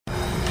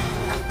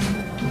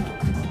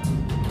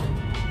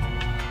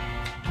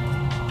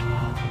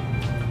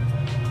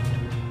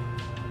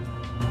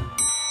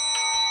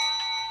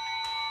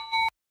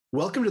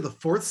Welcome to the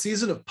fourth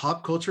season of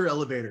Pop Culture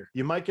Elevator.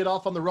 You might get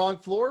off on the wrong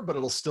floor, but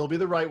it'll still be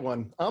the right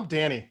one. I'm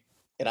Danny.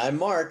 And I'm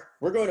Mark.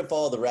 We're going to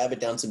follow the rabbit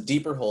down some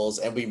deeper holes,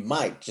 and we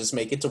might just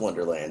make it to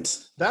Wonderland.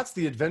 That's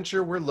the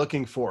adventure we're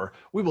looking for.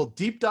 We will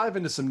deep dive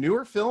into some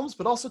newer films,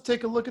 but also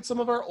take a look at some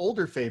of our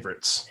older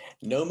favorites.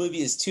 No movie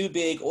is too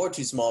big or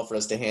too small for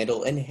us to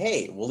handle, and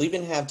hey, we'll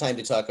even have time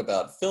to talk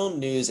about film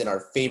news and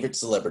our favorite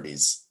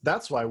celebrities.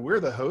 That's why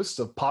we're the hosts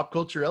of Pop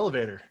Culture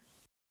Elevator.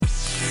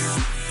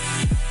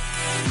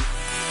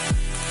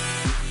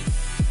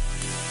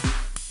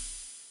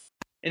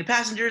 And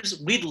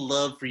passengers, we'd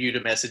love for you to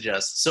message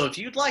us. So if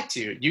you'd like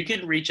to, you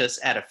can reach us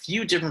at a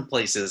few different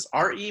places.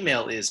 Our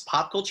email is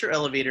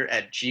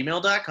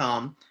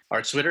popcultureelevator@gmail.com.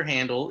 Our Twitter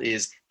handle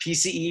is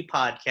PCE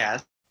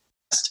Podcast.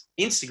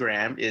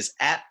 Instagram is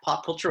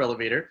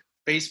 @popcultureelevator.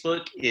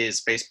 Facebook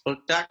is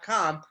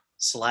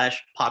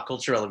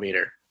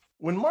facebook.com/popcultureelevator.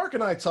 When Mark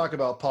and I talk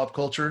about pop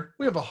culture,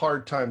 we have a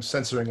hard time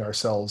censoring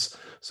ourselves,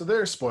 so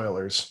they're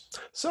spoilers.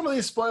 Some of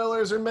these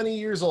spoilers are many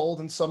years old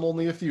and some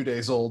only a few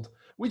days old.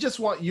 We just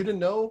want you to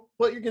know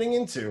what you're getting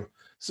into.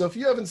 So if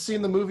you haven't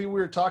seen the movie we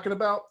were talking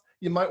about,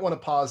 you might want to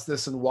pause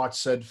this and watch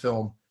said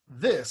film.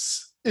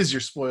 This is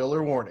your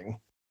spoiler warning.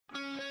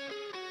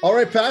 All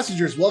right,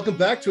 passengers, welcome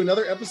back to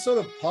another episode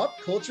of Pop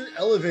Culture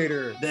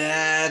Elevator.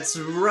 That's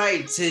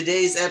right.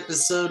 Today's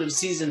episode of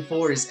Season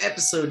 4 is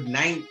episode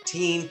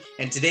 19,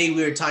 and today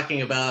we are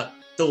talking about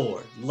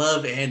Thor,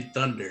 Love and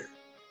Thunder.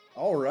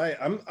 All right,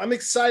 I'm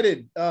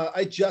excited.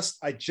 I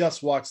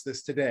just watched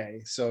this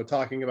today, so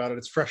talking about it,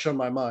 it's fresh on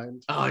my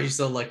mind. Oh, you're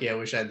so lucky. I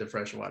wish I had the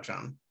fresh watch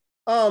on.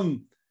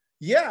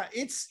 Yeah,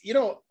 it's,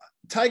 Taika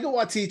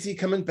Waititi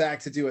coming back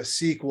to do a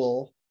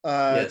sequel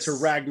to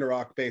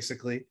Ragnarok,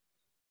 basically.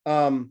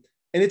 And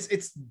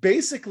it's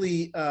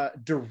basically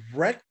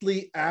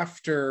directly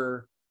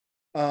after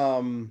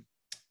Endgame.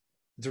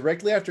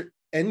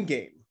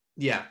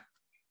 Yeah.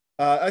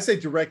 I say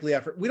directly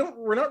after.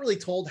 We're not really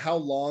told how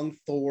long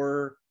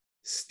Thor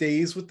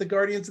stays with the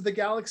Guardians of the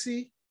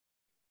Galaxy,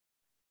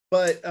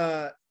 but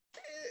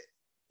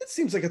it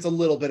seems like it's a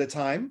little bit of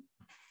time.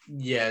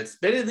 Yeah, it's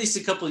been at least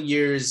a couple of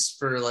years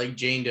for like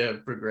Jane to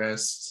have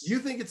progressed. You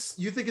think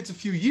it's a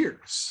few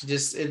years?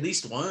 Just at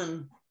least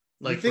one,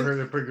 for her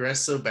to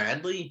progress so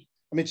badly.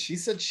 I mean, she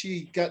said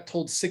she got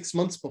told 6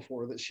 months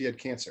before that she had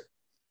cancer.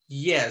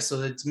 Yeah, so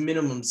that's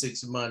minimum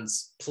 6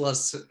 months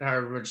plus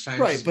however much time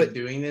she's been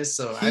doing this.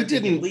 So I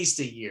think at least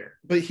a year.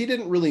 But he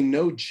didn't really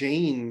know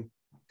Jane.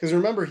 Because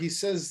remember, he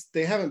says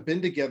they haven't been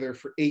together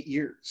for 8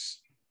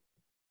 years.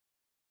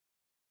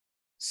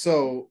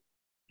 So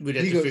we'd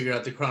have to figure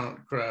out the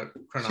chronology.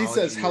 She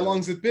says, how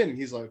long's it been?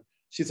 She's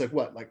like,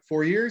 what, like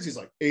 4 years? He's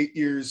like 8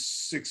 years,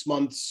 6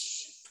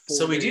 months.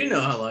 So we do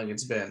know how long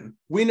it's been.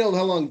 We know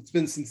how long it's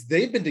been since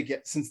they've been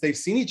together, since they've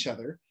seen each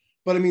other.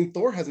 But I mean,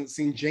 Thor hasn't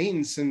seen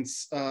Jane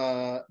since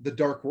The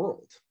Dark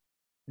World.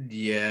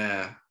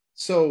 Yeah.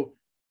 So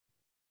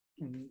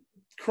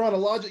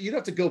chronological, you'd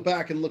have to go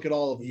back and look at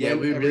all of them. Yeah,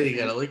 we really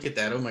got to look at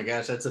that. Oh my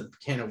gosh, that's a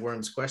can of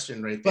worms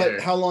question right there.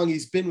 But how long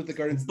he's been with the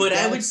Guardians of the Galaxy?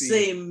 But I would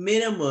say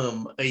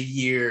minimum a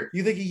year.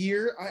 You think a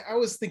year? I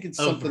was thinking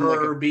something of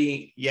her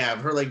being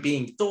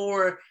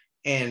Thor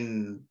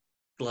and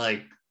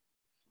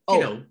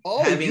having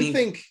you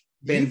think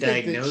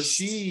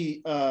diagnosed.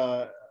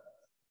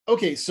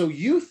 Okay, so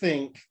you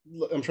think,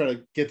 I'm trying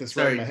to get this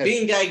right in my head.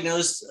 Being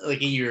diagnosed like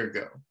a year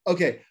ago.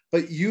 Okay,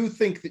 but you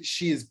think that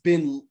she has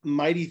been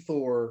Mighty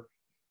Thor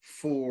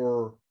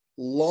for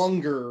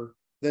longer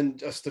than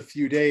just a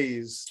few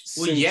days?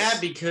 Well, yeah,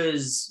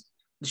 because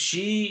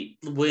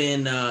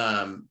when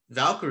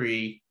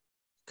Valkyrie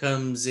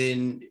comes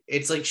in,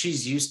 it's like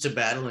she's used to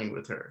battling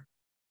with her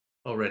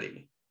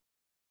already.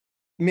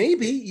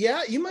 Maybe,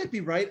 yeah, you might be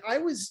right. I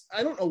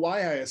don't know why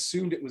I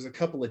assumed it was a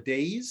couple of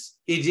days.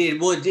 It did.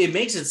 Well, it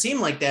makes it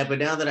seem like that, but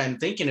now that I'm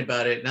thinking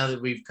about it, now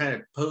that we've kind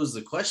of posed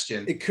the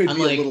question, it could be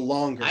a little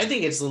longer. I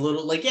think it's a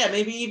little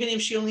maybe even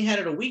if she only had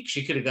it a week,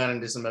 she could have gotten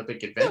into some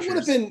epic adventures. That would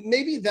have been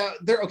maybe that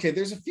there. Okay,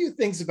 there's a few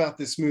things about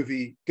this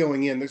movie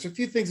going in. There's a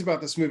few things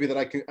about this movie that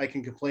I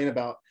can complain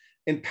about.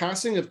 And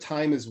passing of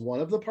time is one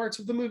of the parts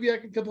of the movie I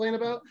can complain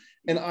about.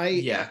 And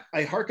I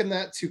hearken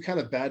that to kind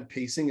of bad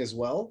pacing as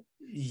well.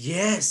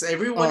 Yes,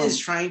 everyone is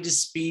trying to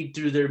speed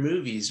through their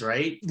movies,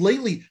 right?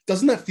 Lately,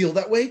 doesn't that feel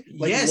that way?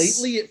 Yes.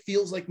 Lately, it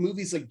feels like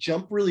movies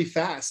jump really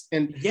fast,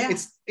 and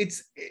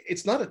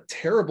it's not a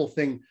terrible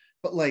thing,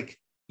 but I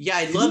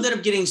love that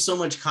I'm getting so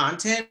much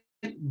content,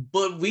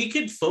 but we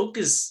could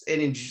focus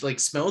and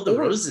smell the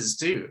roses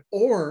too.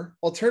 Or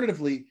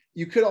alternatively,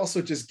 you could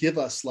also just give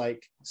us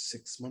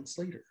 6 months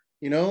later.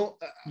 Yeah,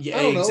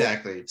 I don't know,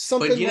 exactly.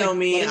 But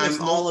me,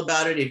 I'm all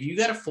about it. If you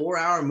got a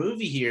 4-hour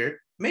movie here,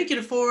 make it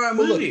a 4-hour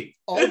movie.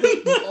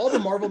 Look, all the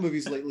Marvel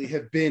movies lately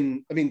have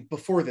been,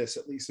 before this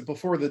at least,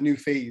 before the new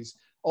phase,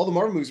 all the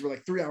Marvel movies were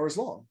 3 hours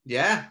long.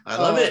 Yeah, I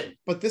love it.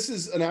 But this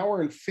is an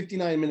hour and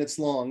 59 minutes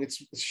long.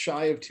 It's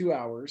shy of 2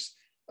 hours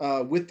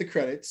with the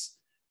credits.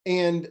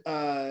 And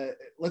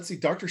let's see,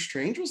 Doctor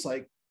Strange was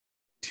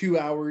 2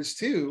 hours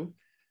too.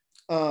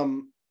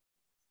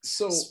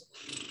 So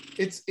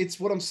it's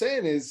what I'm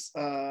saying is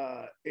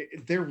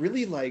they're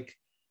really like,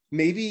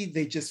 maybe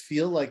they just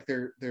feel like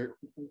they're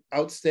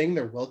outstaying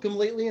their welcome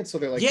lately, and so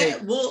they're like, Yeah, hey,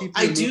 well, keep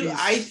your movies.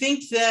 I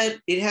think that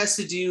it has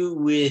to do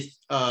with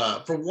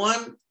for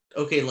one,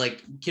 okay,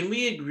 like can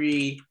we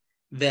agree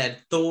that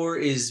Thor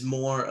is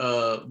more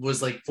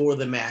was like for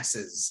the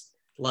masses,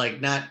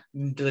 like not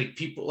like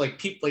people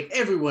like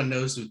everyone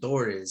knows who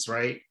Thor is,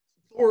 right?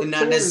 And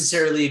not Thor is,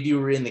 necessarily if you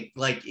were in the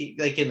like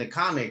in the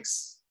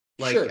comics,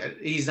 like sure,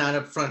 he's not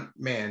a front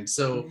man.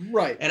 So,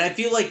 right. and I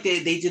feel like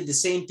they did the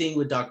same thing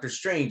with Doctor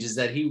Strange, is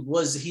that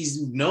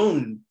he's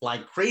known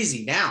like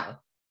crazy now,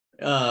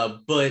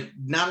 but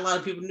not a lot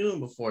of people knew him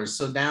before.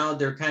 So now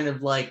they're kind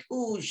of like,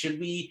 ooh, should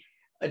we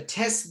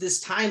test this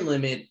time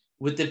limit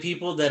with the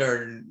people that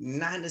are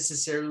not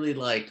necessarily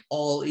like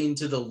all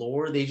into the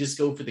lore? They just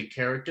go for the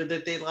character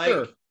that they like.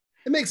 Sure,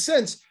 it makes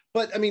sense.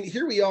 But I mean,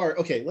 here we are.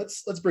 Okay,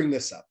 let's bring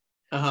this up.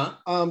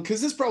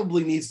 Because this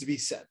probably needs to be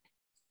said,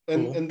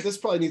 and this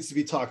probably needs to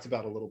be talked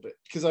about a little bit,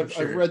 because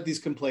I've read these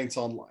complaints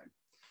online.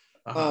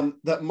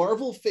 That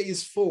Marvel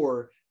Phase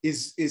 4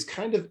 is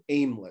kind of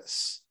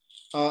aimless,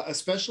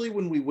 especially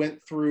when we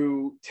went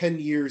through 10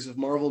 years of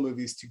Marvel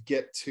movies to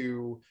get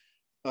to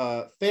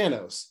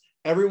Thanos.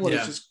 Everyone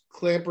is just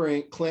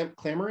clamoring,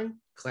 chomping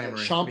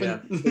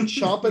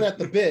at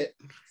the bit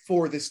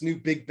for this new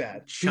big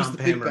bad. Who's the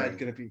big bad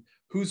going to be?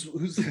 Who's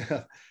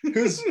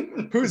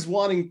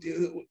wanting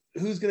to,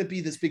 who's going to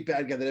be this big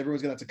bad guy that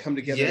everyone's going to have to come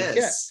together and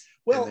get?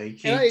 Well, and they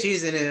keep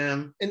teasing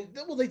him, and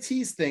well, they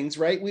tease things,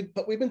 right?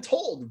 But we've been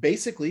told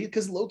basically,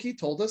 because Loki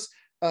told us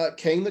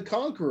Kang the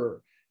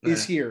Conqueror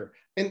is here,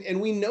 and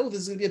we know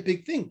this is going to be a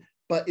big thing.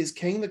 But is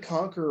Kang the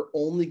Conqueror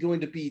only going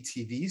to be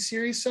TV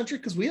series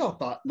centric? Because we all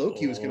thought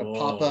Loki was going to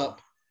pop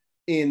up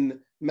in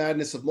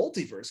Madness of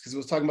Multiverse, because it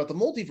was talking about the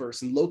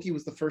multiverse, and Loki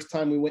was the first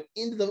time we went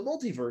into the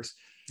multiverse.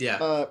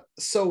 Yeah.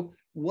 So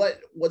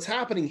what's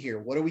happening here?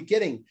 What are we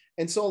getting?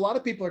 And so a lot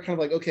of people are kind of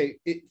like, okay,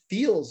 it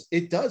does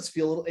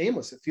feel a little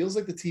aimless. It feels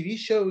like the TV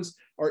shows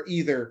are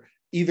either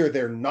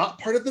they're not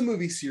part of the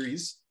movie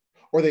series,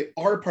 or they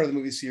are part of the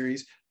movie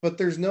series, but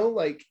there's no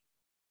like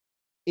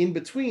in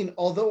between.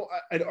 Although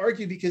I'd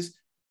argue, because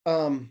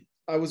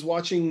I was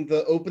watching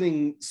the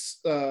opening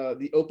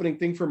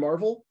thing for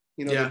Marvel.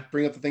 They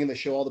bring up the thing and they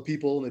show all the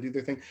people and they do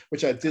their thing,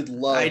 which I did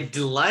love. I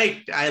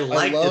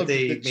liked that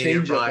they the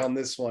change up on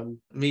this one.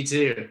 Me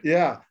too.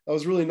 Yeah, that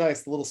was really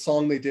nice. The little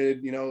song they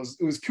did,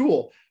 it was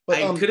cool.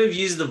 But I could have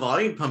used the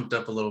volume pumped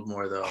up a little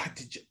more though.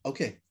 Did you?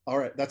 Okay, all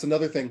right. That's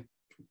another thing.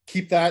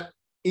 Keep that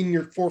in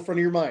your forefront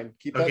of your mind.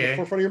 Keep that in the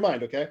forefront of your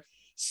mind. Okay.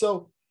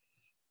 So,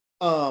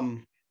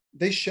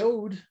 they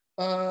showed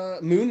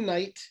Moon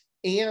Knight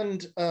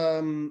and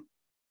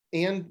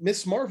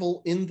Miss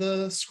Marvel in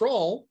the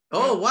scroll.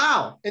 Oh,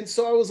 wow. And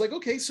so I was like,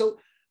 okay, so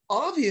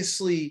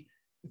obviously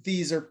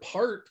these are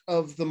part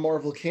of the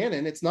Marvel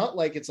canon. It's not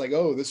like it's like,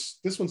 oh, this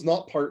one's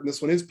not part and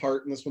this one is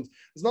part and this one's,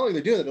 it's not like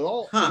they're doing it at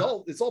all.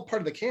 It's all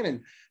part of the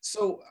canon.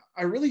 So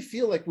I really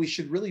feel like we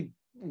should really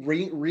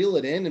reel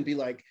it in and be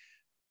like,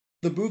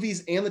 the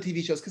movies and the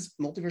TV shows, because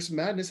Multiverse of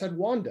Madness had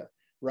Wanda,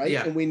 right?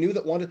 Yeah. And we knew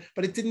that Wanda,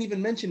 but it didn't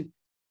even mention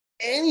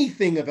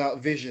anything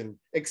about Vision,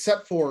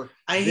 except for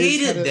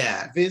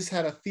Viz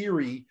had a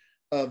theory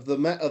of the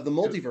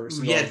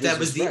multiverse. Yeah, that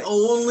was the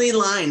only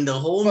line the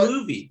whole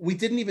movie. We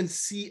didn't even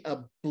see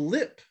a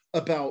blip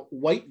about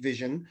White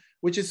Vision,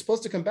 which is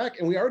supposed to come back,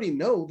 and we already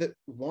know that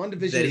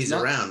WandaVision that he's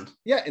around.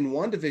 Yeah, and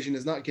WandaVision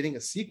is not getting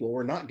a sequel.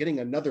 We're not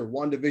getting another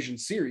WandaVision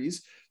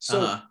series.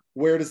 So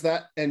where does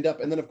that end up?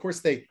 And then of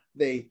course they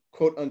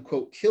quote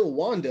unquote kill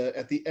Wanda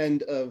at the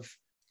end of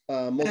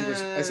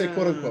Multiverse. I say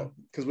quote unquote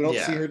because we don't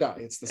see her die.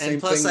 It's the same thing.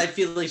 And plus, I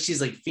feel like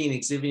she's like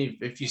Phoenix. Even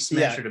if you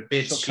smash her to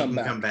bits, she can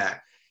come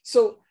back.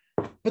 So,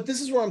 but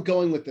this is where I'm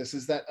going with this,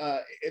 is that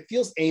it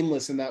feels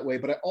aimless in that way.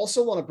 But I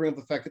also want to bring up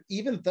the fact that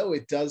even though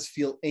it does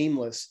feel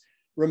aimless,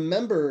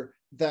 remember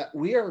that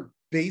we are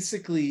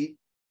basically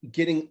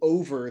getting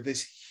over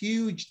this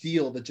huge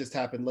deal that just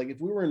happened. Like if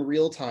we were in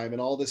real time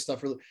and all this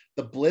stuff,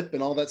 the blip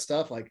and all that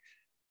stuff, like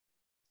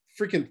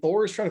freaking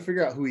Thor is trying to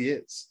figure out who he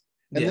is.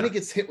 And then he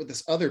gets hit with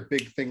this other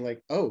big thing,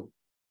 like, oh,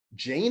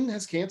 Jane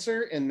has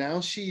cancer and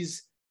now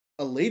she's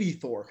a lady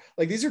Thor.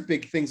 Like these are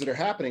big things that are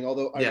happening.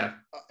 Although I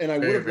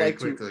would have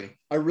liked to,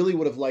 I really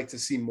would have liked to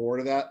see more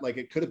to that. Like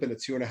it could have been a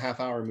 2.5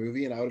 hour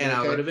movie and I would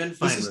have been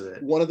fine with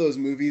it. One of those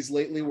movies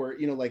lately where,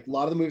 like a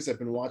lot of the movies I've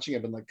been watching,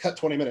 I've been like, cut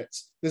 20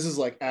 minutes. This is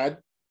like, add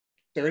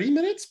 30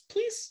 minutes,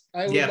 please.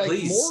 I would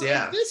like more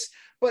of this.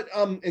 But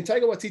and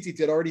Taika Waititi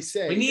did already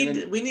say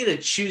we need a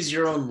choose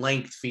your own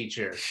length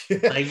feature.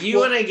 Like you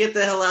want to get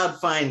the hell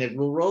out, find it.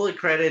 We'll roll the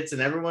credits, and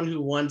everyone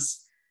who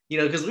wants,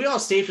 because we all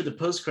stay for the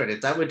post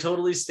credits. I would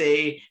totally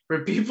stay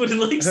for people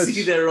to like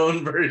see their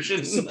own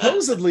version.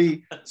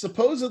 Supposedly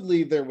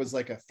there was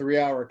like a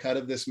 3-hour cut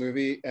of this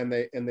movie, and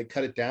they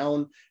cut it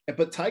down.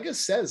 But Taika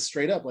says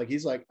straight up, like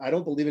he's like, I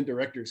don't believe in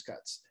director's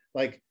cuts.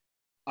 Like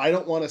I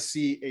don't want to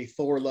see a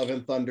Thor Love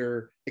and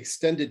Thunder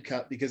extended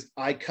cut because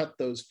I cut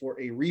those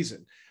for a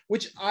reason.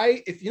 Which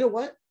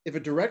if a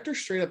director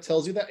straight up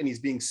tells you that and he's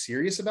being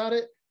serious about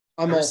it,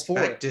 I'm I all for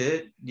respect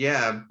it.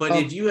 Yeah, but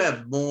if you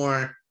have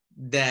more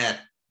that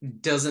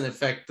doesn't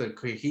affect the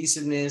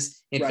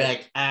cohesiveness, in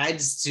fact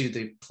adds to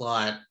the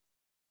plot,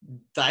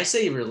 I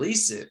say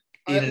release it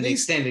in an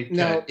extended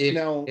cut.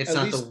 If it's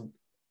not the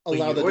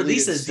allow the or at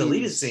least deleted as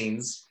deleted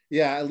scenes.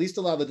 Yeah, at least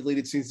allow the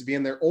deleted scenes to be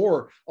in there.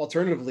 Or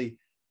alternatively,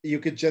 you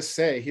could just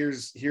say,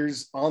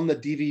 here's on the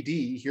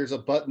DVD, here's a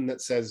button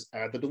that says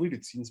add the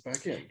deleted scenes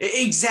back in.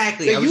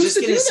 Exactly. I was just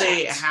gonna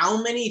say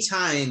how many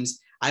times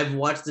I've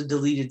watched the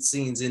deleted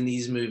scenes in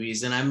these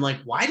movies, and I'm like,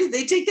 why did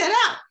they take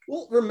that out?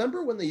 Well,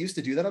 remember when they used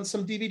to do that on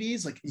some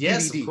DVDs? Like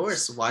yes, DVDs. Of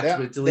course. Watch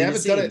with deleted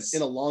scenes. They haven't done it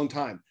in a long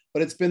time,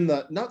 but it's been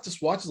not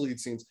just watch deleted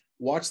scenes,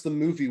 watch the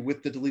movie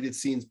with the deleted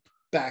scenes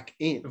back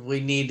in. We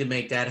need to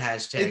make that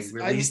hashtag.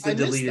 Release the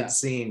deleted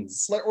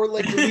scenes, or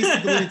like release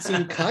the deleted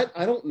scene cut.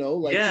 I don't know,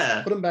 like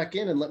just put them back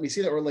in and let me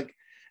see that, or like.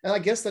 And I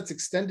guess that's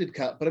extended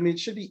cut, but I mean, it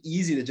should be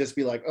easy to just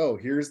be like, oh,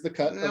 here's the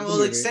cut.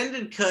 Well,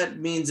 extended cut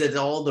means that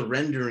all the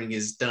rendering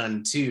is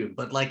done too.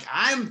 But like,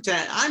 I'm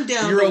down.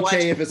 You're to watch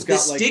if it's got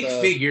the stick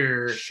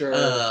figure. Sure.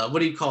 What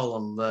do you call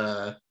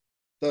them?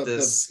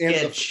 The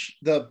sketch.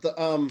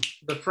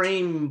 The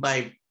frame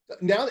by.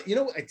 Now that you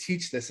know, I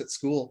teach this at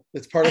school.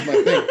 It's part of my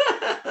thing.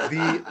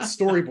 The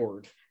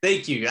storyboard.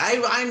 Thank you.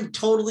 I'm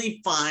totally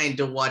fine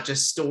to watch a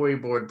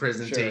storyboard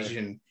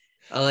presentation. Sure.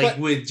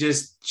 With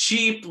just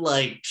cheap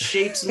like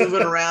shapes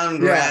moving around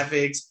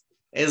graphics,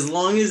 as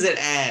long as it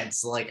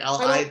adds. Like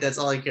that's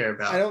all I care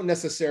about. I don't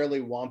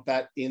necessarily want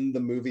that in the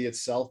movie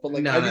itself, but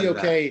like I'd be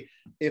okay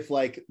if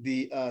like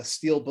the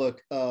steelbook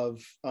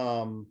of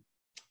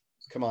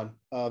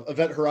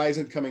Event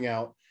Horizon coming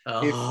out,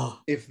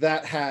 if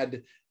that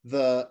had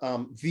the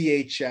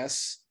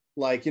VHS.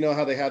 Like, you know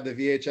how they have the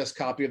VHS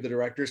copy of the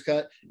director's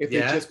cut? If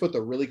they just put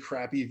the really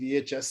crappy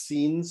VHS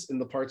scenes in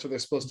the parts where they're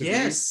supposed to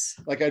be,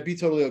 like I'd be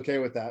totally okay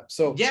with that.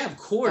 So yeah, of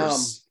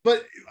course.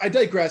 But I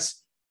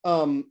digress.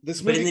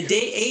 This movie, but in the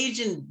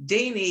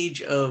day and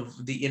age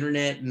of the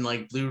internet and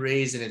like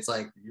Blu-rays, and it's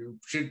like you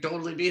should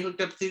totally be hooked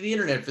up to the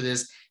internet for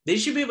this. They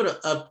should be able to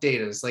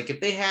update us. Like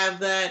if they have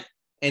that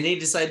and they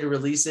decide to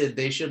release it,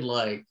 they should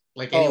like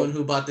anyone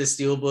who bought this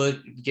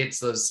steelbook gets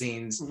those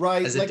scenes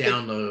as a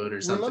download or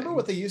something. Remember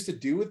what they used to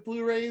do with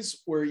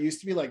Blu-rays, where it used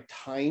to be like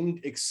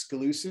timed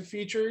exclusive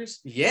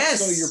features?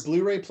 Yes. So your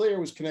Blu-ray player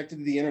was connected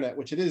to the internet,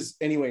 which it is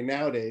anyway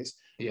nowadays.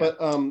 Yeah.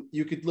 But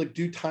you could like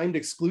do timed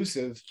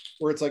exclusive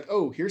where it's like,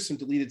 oh, here's some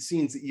deleted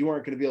scenes that you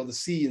aren't going to be able to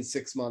see in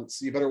 6 months.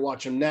 So you better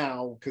watch them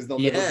now because they'll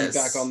never be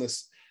back on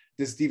this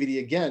DVD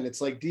again.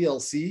 It's like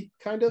DLC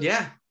kind of.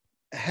 Yeah.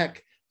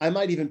 Heck. I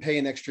might even pay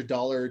an extra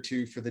 $1 or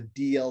 $2 for the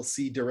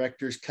DLC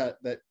director's cut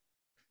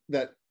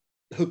that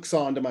hooks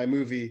on to my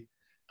movie.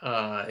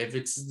 If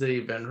it's the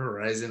Event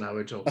Horizon, I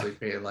would totally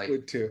pay like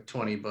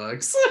 $20.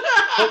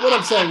 But what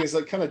I'm saying is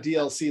like kind of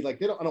DLC.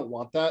 Like I don't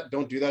want that.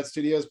 Don't do that,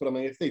 studios. But I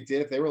mean, if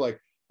they were like,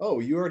 oh,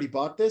 you already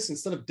bought this,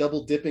 instead of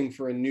double dipping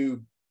for a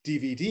new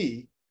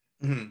DVD,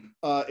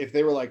 if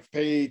they were like,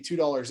 pay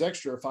 $2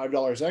 extra,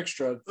 $5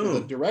 extra for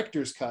the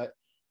director's cut,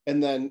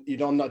 and then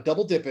I'm not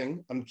double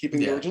dipping. I'm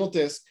keeping the original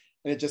disc.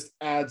 And it just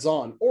adds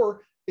on,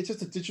 or it's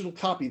just a digital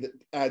copy that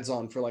adds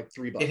on for like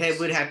 $3. It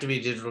would have to be a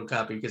digital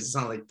copy because it's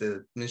not like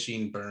the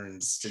machine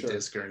burns to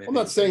disc or anything. I'm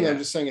not saying that. I'm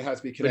just saying it has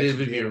to be connected. But it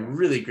would be a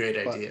really great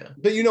idea.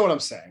 But you know what I'm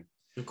saying.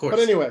 Of course.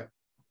 But anyway,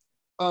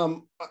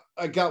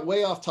 I got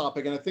way off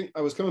topic, and I think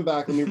I was coming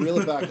back. Let me reel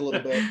it back a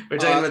little bit. We're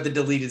talking about the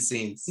deleted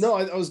scenes. No,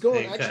 I was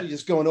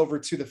just going over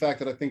to the fact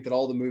that I think that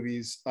all the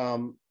movies,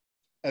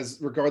 as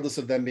regardless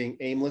of them being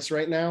aimless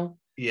right now.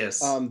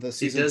 Yes. The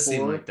season 4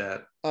 seem like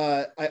that.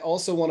 I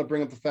also want to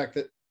bring up the fact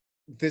that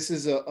this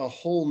is a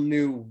whole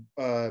new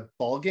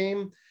ball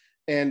game,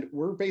 and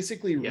we're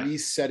basically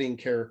resetting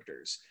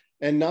characters,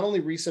 and not only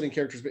resetting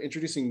characters, but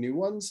introducing new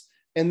ones.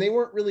 And they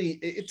weren't really.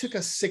 It took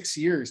us 6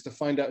 years to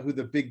find out who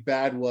the big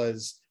bad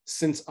was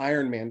since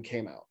Iron Man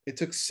came out. It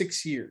took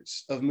 6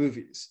 years of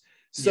movies.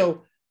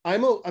 So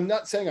I'm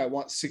not saying I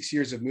want 6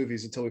 years of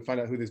movies until we find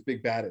out who this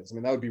big bad is. I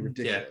mean, that would be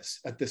ridiculous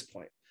at this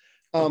point.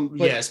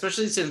 But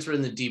especially since we're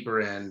in the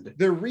deeper end.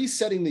 They're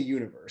resetting the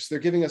universe. They're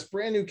giving us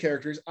brand new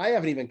characters. I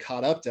haven't even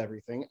caught up to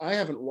everything. I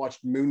haven't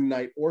watched Moon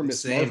Knight or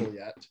Miss Marvel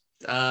yet.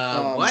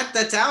 What?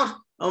 That's out?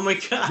 Oh my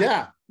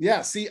God.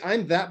 Yeah. See,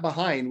 I'm that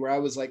behind where I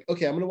was like,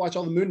 okay, I'm going to watch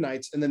all the Moon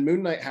Knights. And then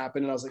Moon Knight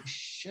happened. And I was like,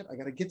 shit, I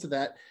got to get to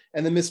that.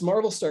 And then Miss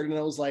Marvel started. And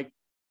I was like,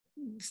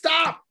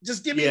 stop.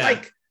 Just give me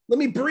let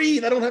me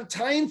breathe. I don't have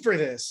time for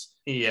this.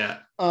 Yeah.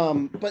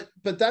 But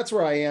that's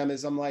where I am,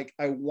 is I'm like,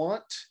 I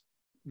want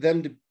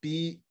them to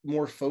be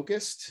more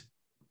focused,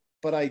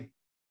 but I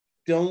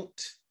do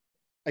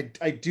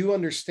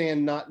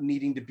understand not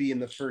needing to be in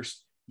the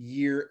first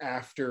year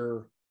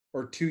after,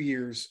 or 2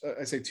 years.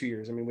 I say 2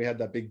 years. I mean, we had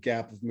that big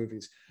gap of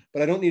movies,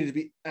 but I don't need it to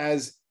be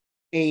as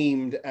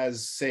aimed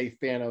as say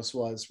Thanos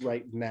was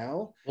right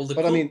now.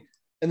 I mean,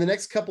 in the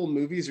next couple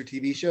movies or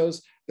TV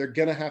shows, they're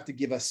going to have to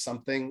give us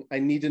something. I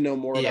need to know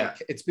more about,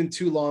 it's been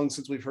too long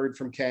since we've heard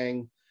from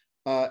Kang.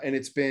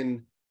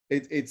 And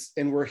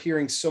and we're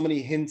hearing so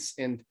many hints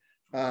and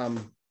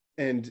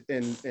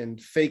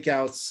fake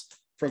outs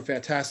from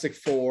Fantastic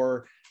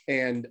Four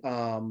and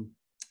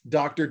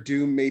Doctor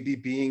Doom maybe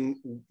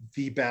being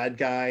the bad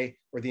guy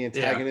or the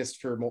antagonist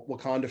for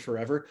Wakanda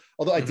Forever.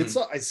 Although I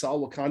saw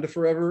Wakanda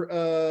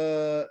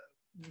Forever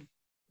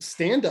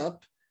stand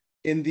up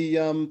in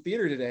the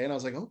theater today, and I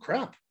was like, oh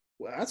crap,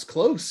 well, that's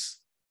close.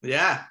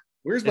 Yeah.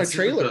 Where's my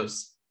trailer?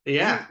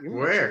 Yeah.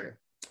 Where?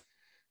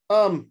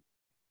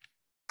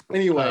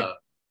 Anyway,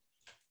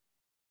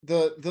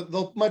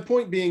 the my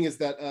point being is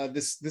that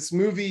this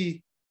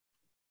movie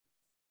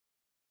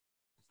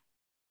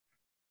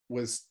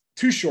was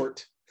too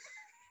short.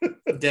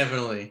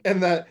 Definitely.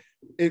 And that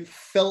it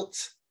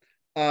felt,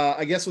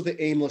 I guess with the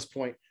aimless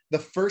point, the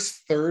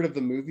first third of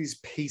the movie's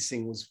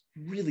pacing was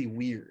really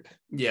weird.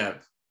 Yeah.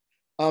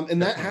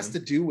 And that has to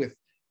do with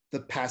the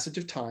passage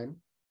of time,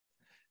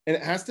 and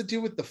it has to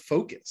do with the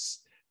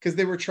focus, because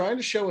they were trying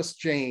to show us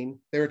Jane,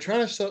 they were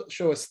trying to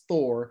show us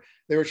Thor,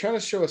 they were trying to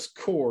show us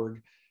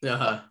Korg.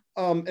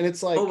 And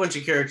it's like a whole bunch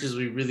of characters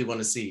we really want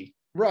to see.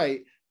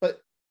 Right. But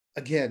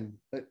again,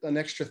 an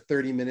extra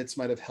 30 minutes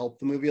might have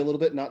helped the movie a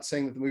little bit. Not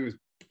saying that the movie was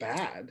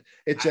bad.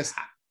 It just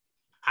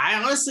I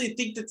honestly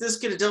think that this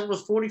could have done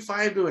with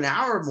 45 to an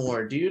hour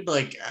more, dude.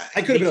 Like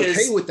I could have been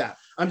okay with that.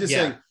 I'm just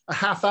saying a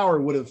half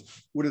hour would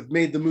have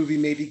made the movie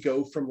maybe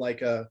go from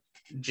like a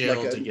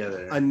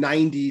together a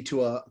 90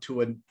 to a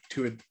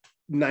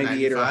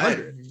 98 95. Or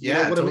 100.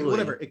 Yeah, totally.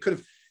 Whatever. It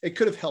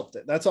could have helped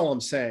it. That's all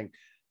I'm saying.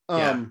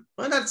 Well,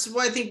 that's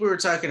why I think we were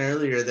talking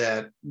earlier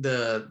that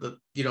the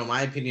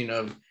my opinion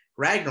of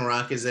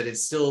Ragnarok is that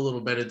it's still a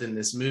little better than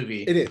this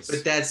movie. It is,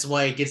 but that's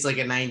why it gets like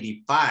a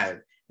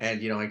 95,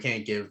 and I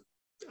can't give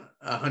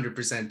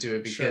 100% to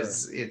it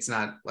because it's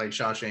not like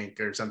Shawshank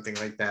or something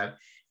like that.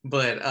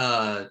 But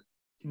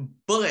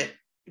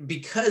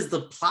because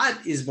the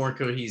plot is more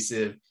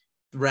cohesive,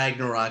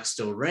 Ragnarok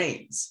still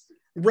reigns.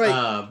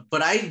 Right.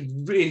 But I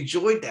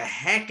enjoyed the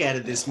heck out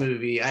of this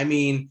movie. I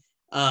mean,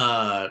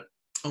 oh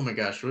my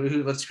gosh,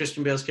 what's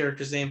Christian Bale's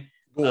character's name?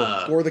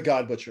 Gore the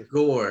God Butcher.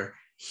 Gore.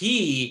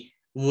 He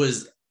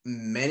was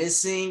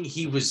menacing.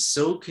 He was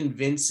so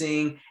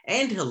convincing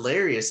and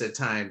hilarious at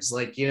times.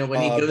 Like,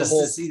 when he goes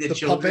to see the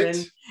children.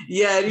 Puppet.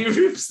 Yeah, and he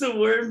rips the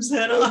worm's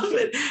head off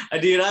it.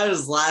 Dude, I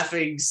was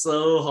laughing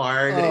so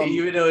hard.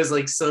 Even though it was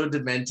like so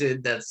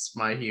demented. That's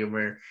my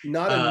humor.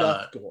 Not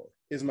enough gore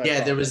is my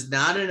problem. There was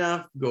not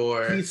enough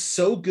gore. He's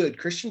so good.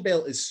 Christian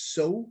Bale is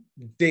so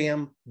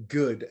damn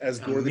good as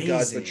Gore the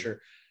God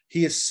Butcher.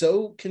 He is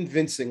so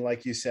convincing,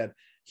 like you said.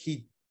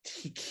 He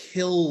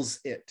kills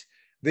it.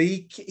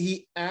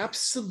 He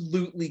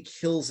absolutely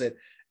kills it.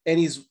 And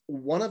he's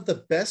one of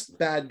the best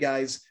bad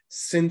guys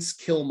since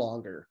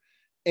Killmonger.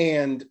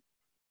 And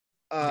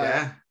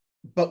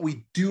but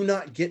we do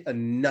not get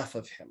enough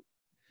of him.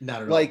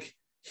 Not at all. Like,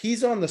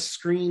 he's on the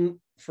screen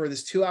for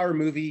this 2-hour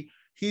movie.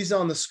 He's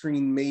on the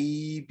screen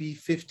maybe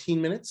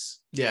 15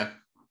 minutes. Yeah.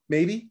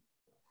 Maybe.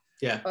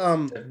 Yeah.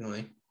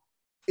 Definitely.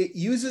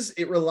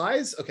 It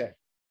relies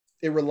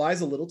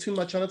a little too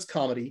much on its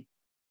comedy,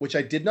 which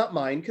I did not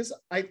mind, because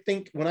I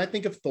think when I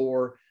think of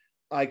Thor,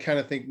 I kind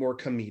of think more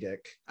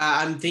comedic.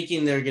 I'm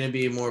thinking they're going to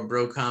be more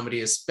bro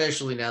comedy,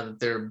 especially now that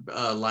they're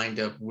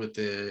lined up with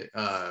the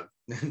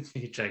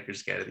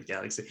Hitchhiker's Guide to the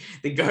Galaxy,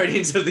 the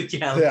Guardians of the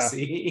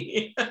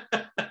Galaxy.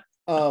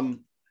 Yeah.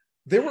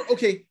 They were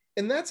okay,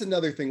 and that's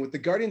another thing with the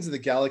Guardians of the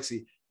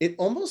Galaxy. It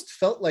almost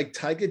felt like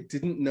Taika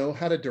didn't know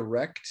how to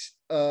direct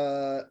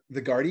the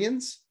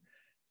Guardians.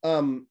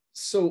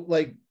 So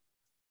like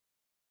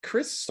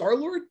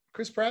Star-Lord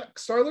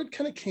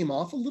kind of came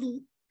off a little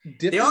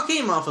different. They all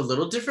came off a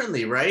little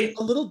differently, right?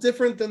 A little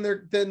different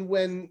than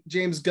when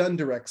James Gunn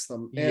directs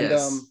them. And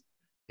yes.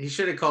 He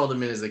should have called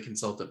him in as a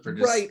consultant for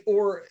just right,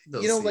 or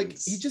scenes. Like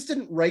he just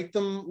didn't write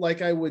them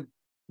like I would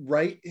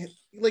write.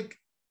 Like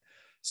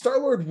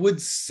Star-Lord would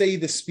say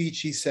the speech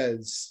he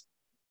says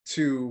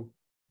to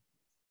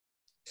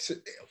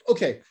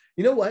okay,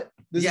 you know what?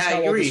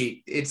 I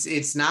agree.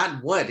 It's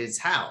not what, it's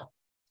how.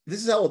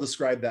 This is how I'll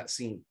describe that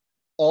scene.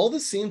 All the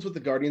scenes with the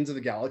Guardians of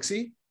the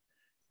Galaxy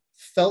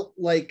felt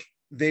like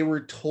they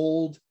were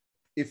told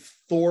if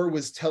Thor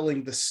was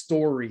telling the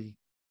story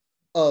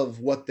of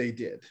what they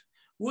did.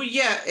 Well,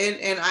 yeah,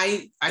 and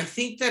I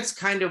think that's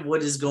kind of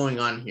what is going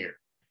on here.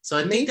 So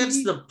I think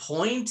that's the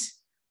point,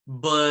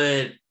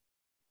 but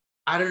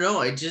I don't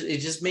know. It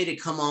just made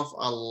it come off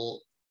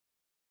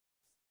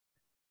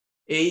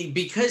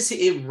because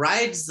it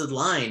rides the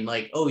line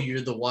like, oh, you're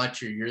the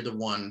watcher, you're the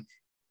one,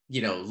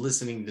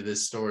 listening to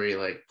this story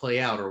like play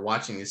out or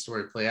watching this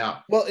story play out.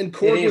 Well, and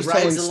Korg was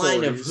rides the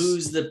line of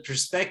who's the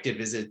perspective.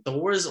 Is it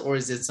Thor's or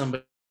is it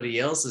somebody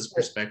else's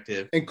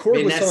perspective? And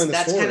Korg was telling the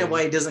story. That's kind of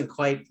why it doesn't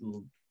quite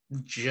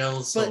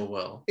gel so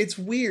well. It's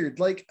weird.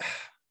 Like,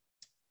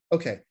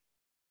 okay.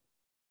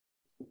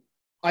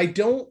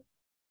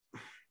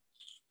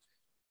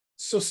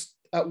 So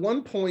at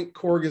one point,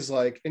 Korg is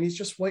like, and he's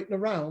just waiting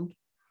around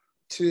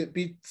to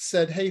be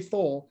said, hey,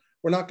 Thor,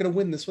 we're not going to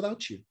win this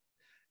without you.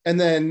 And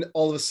then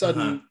all of a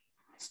sudden,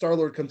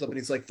 Star-Lord comes up and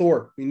he's like,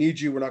 Thor, we need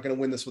you. We're not going to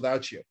win this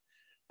without you.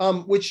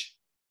 Which,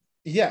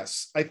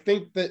 yes, I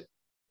think that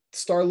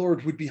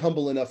Star-Lord would be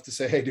humble enough to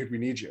say, hey, dude, we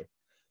need you.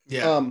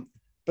 Yeah.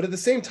 But at the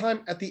same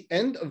time, at the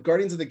end of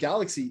Guardians of the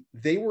Galaxy,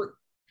 they were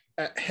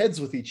at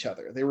heads with each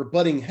other. They were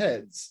butting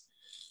heads.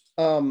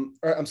 Or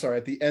I'm sorry,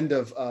 at the end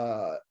of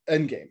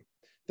Endgame,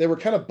 they were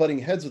kind of butting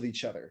heads with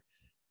each other.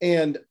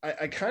 And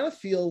I kind of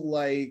feel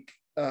like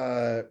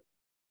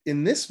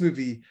in this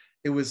movie,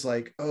 it was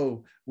like,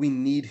 oh, we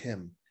need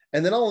him.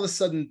 And then all of a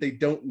sudden they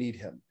don't need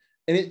him.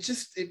 And it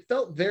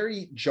felt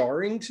very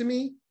jarring to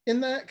me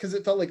in that, because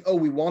it felt like, oh,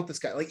 we want this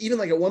guy. Like even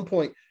like at one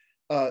point,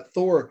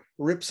 Thor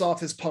rips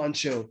off his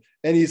poncho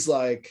and he's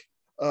like,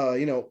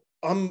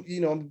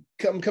 I'm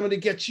coming to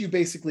get you,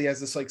 basically,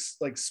 as this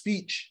like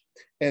speech.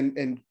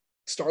 And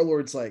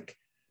Star-Lord's like,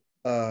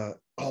 oh,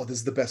 this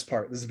is the best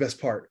part. This is the best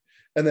part.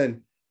 And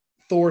then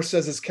Thor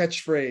says his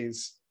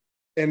catchphrase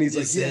and he's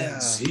This like,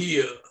 ends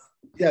here.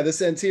 yeah,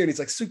 this ends here. And he's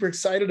like super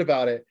excited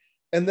about it.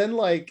 And then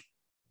like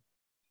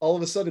all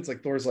of a sudden it's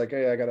like Thor's like,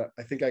 hey,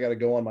 I think I gotta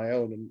go on my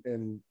own.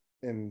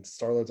 And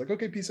Star-Lord's like,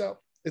 okay, peace out.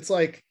 It's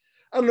like,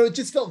 I don't know, it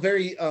just felt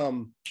very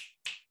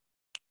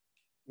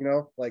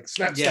like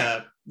snap.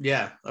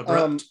 Yeah,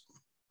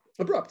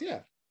 abrupt, yeah.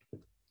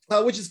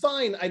 Which is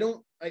fine.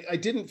 I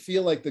didn't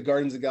feel like the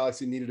Guardians of the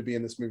Galaxy needed to be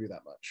in this movie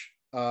that much.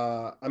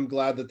 I'm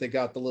glad that they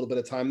got the little bit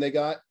of time they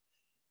got.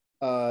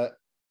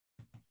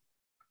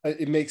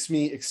 It makes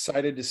me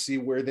excited to see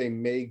where they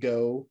may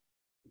go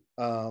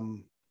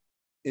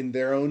in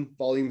their own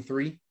Volume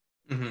 3.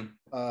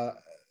 Mm-hmm.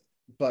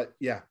 But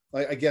yeah,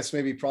 I guess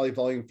maybe probably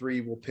Volume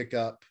 3 will pick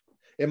up.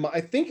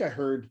 I think I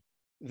heard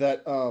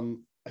that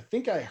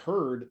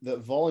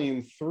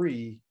Volume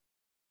 3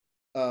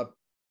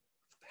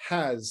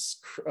 has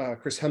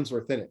Chris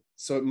Hemsworth in it,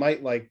 so it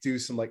might like do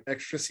some like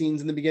extra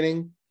scenes in the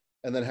beginning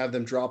and then have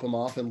them drop him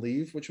off and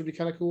leave, which would be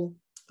kind of cool.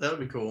 That would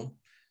be cool.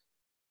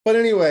 But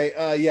anyway,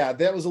 yeah,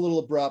 that was a little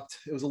abrupt.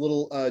 It was a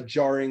little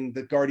jarring.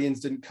 The Guardians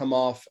didn't come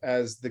off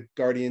as the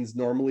Guardians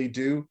normally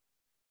do.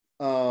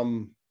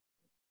 I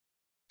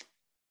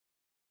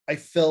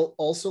felt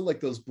also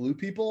like those blue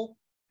people,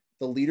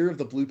 the leader of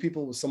the blue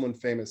people was someone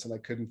famous, and I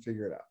couldn't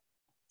figure it out.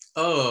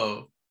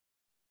 Oh,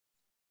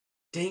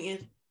 dang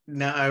it.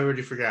 No, I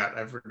already forgot.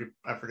 I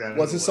forgot.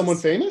 Was it someone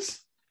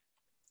famous?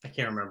 I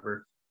can't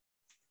remember.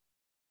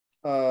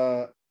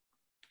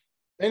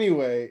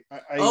 Anyway,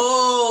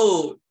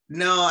 Oh,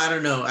 no, I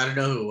don't know. I don't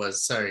know who it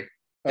was. Sorry.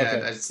 Okay.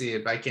 Yeah, I see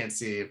it, but I can't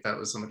see if that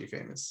was somebody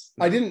famous.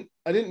 No. I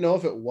didn't know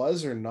if it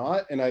was or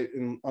not, and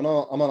I'm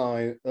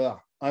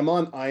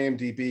on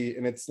IMDb,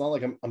 and it's not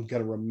like I'm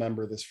gonna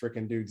remember this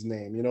freaking dude's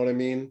name. You know what I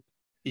mean?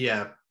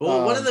 Yeah.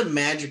 Well, one of the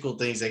magical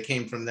things that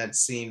came from that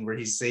scene where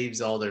he saves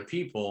all their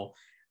people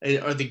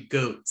are the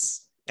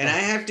goats. And I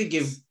have to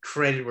give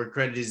credit where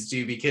credit is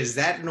due, because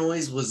that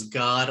noise was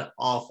god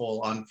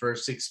awful on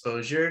first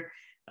exposure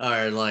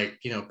or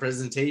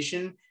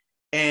presentation.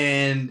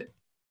 And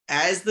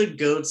as the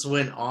goats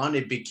went on,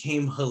 it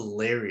became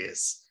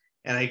hilarious.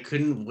 And I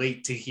couldn't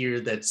wait to hear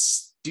that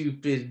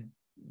stupid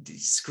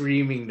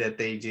screaming that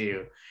they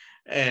do.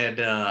 And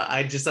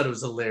I just thought it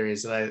was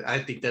hilarious. And I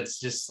think that's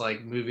just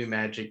like movie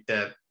magic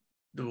that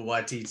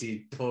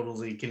Watiti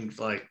totally can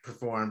like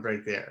perform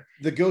right there.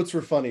 The goats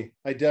were funny.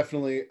 I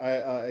definitely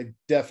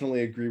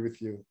agree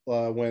with you.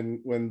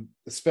 When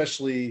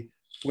especially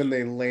when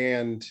they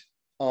land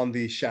on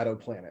the shadow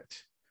planet.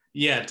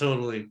 Yeah,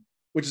 totally.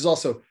 Which is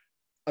also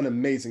an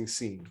amazing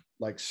scene,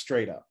 like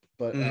straight up.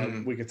 But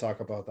we could talk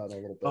about that in a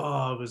little bit.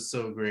 Oh, it was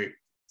so great.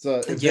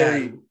 So it's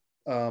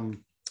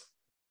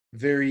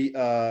very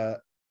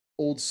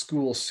old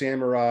school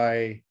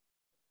samurai,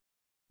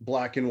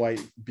 black and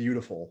white,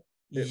 beautiful.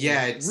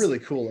 It's really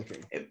cool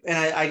looking.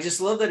 And I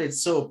just love that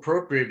it's so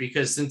appropriate,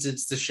 because since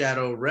it's the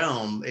shadow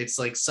realm, it's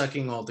like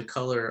sucking all the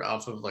color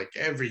off of like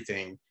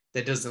everything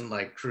that doesn't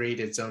like create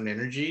its own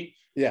energy.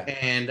 Yeah.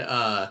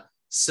 And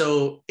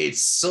so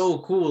it's so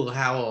cool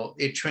how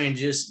it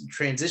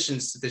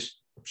transitions to the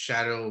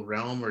shadow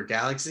realm or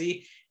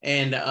galaxy,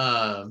 and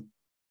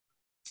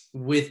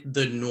with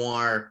the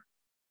noir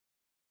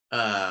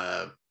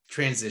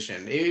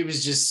transition, it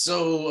was just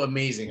so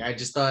amazing. I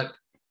just thought,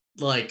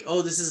 like,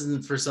 oh, this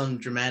isn't for some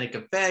dramatic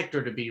effect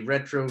or to be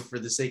retro for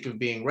the sake of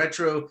being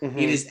retro. Mm-hmm.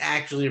 It is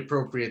actually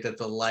appropriate that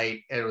the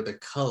light or the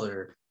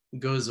color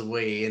goes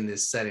away in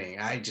this setting.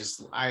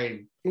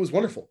 It was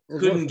wonderful.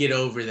 Couldn't get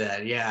over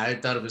that. Yeah, I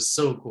thought it was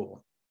so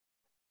cool.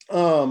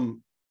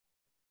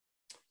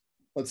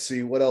 Let's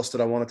see, what else did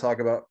I want to talk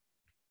about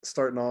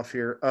starting off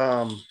here?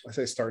 I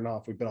say starting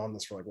off, we've been on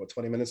this for like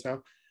 20 minutes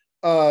now.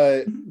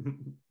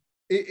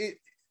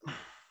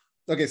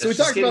 Okay, so we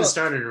talked about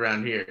started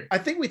around here. I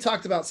think we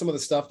talked about some of the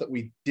stuff that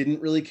we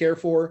didn't really care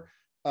for.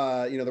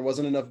 There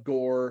wasn't enough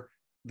gore,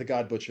 the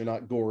God Butcher,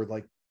 not gore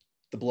like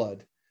the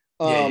blood.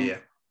 Yeah.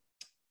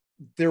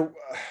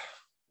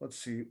 Let's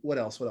see, what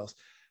else?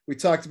 We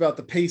talked about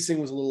the pacing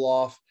was a little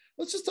off.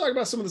 Let's just talk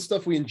about some of the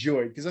stuff we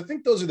enjoyed, because I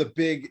think those are the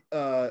big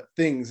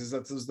things, is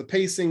that there's the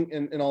pacing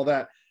and all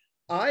that.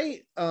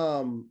 I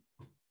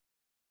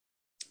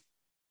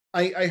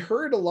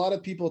heard a lot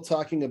of people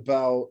talking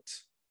about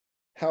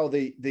how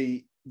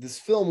this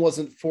film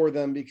wasn't for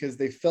them because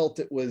they felt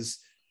it was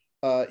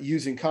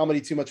using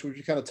comedy too much, which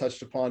we kind of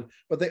touched upon,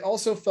 but they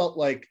also felt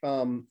like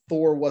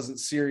Thor wasn't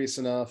serious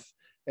enough,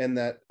 and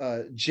that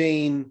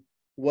Jane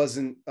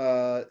wasn't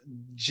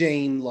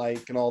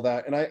Jane-like and all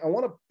that. And I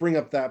want to bring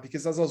up that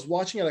because as I was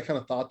watching it, I kind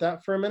of thought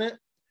that for a minute.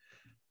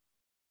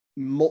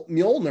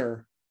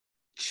 Mjolnir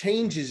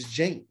changes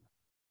Jane.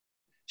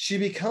 She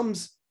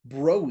becomes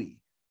broy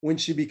when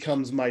she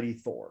becomes Mighty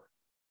Thor.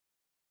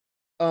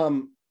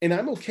 And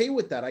I'm okay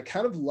with that. I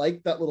kind of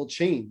like that little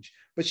change,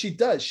 but she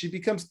does. She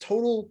becomes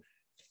total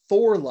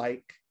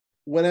Thor-like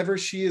whenever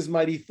she is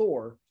Mighty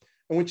Thor.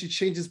 And when she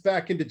changes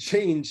back into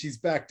Jane, she's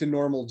back to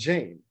normal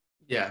Jane.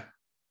 Yeah.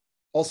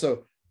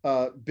 Also,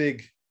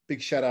 big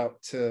shout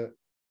out to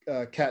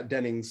Kat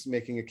Dennings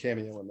making a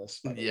cameo in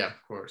this. Yeah,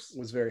 of course.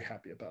 Was very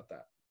happy about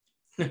that.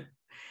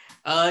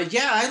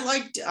 Yeah,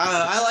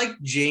 I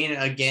liked Jane.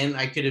 Again,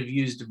 I could have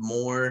used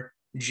more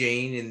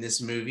Jane in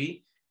this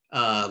movie.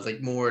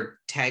 Like more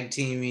tag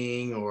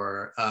teaming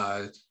or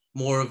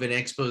more of an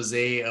expose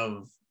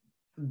of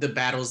the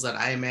battles that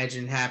I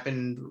imagine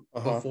happened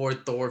before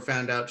Thor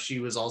found out she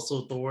was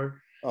also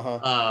Thor.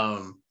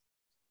 To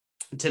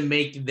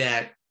make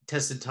that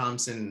Tessa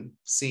Thompson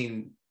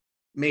scene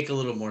make a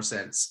little more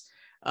sense.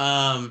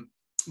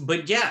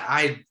 But yeah,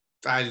 I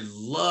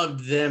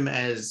loved them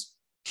as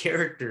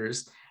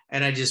characters,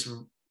 and I just,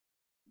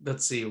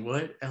 let's see,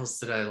 what else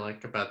did I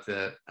like about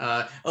the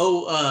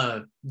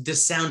the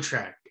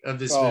soundtrack of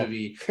this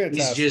movie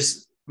is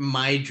just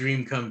my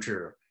dream come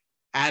true.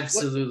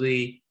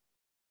 Absolutely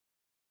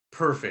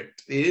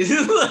perfect.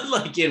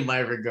 Like in my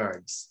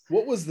regards.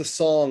 What was the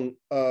song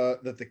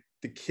that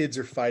the kids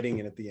are fighting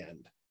in at the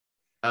end?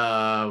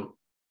 Was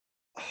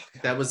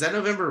that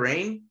November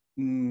Rain?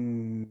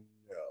 No.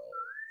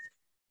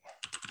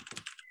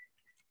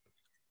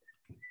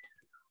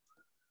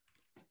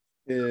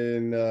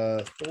 In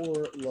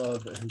Thor,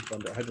 Love, and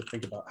Thunder. I had to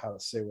think about how to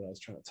say what I was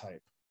trying to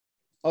type.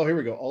 Oh, here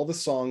we go. All the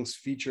songs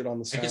featured on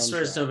the soundtrack. I guess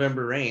it's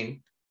November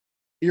Rain.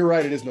 You're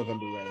right. It is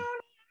November Rain.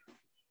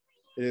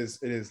 It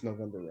is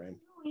November Rain.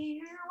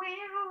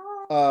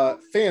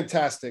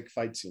 Fantastic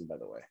fight scene, by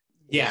the way.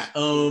 Yeah,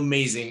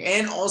 amazing.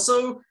 And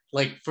also,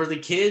 like, for the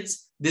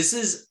kids, this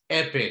is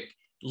epic.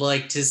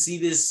 Like, to see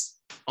this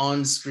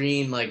on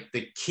screen, like,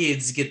 the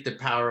kids get the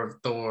power of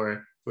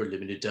Thor for a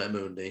limited time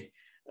only.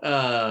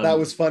 That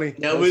was funny.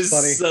 That was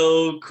funny.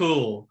 So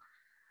cool.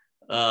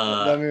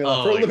 I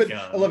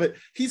love it.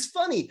 He's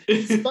funny.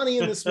 He's funny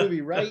in this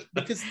movie, right?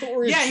 Because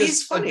Thor is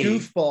just a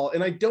goofball.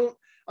 And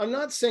I'm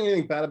not saying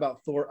anything bad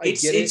about Thor.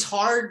 It's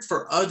hard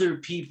for other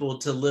people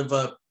to live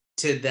up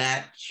to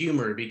that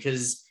humor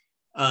because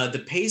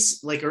the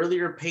pace, like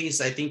earlier pace,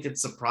 I think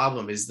that's the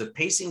problem, is the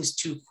pacing's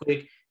too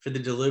quick for the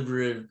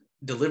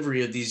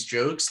delivery of these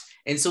jokes.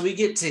 And so we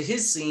get to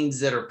his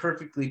scenes that are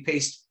perfectly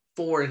paced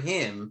for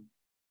him,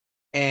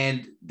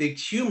 and the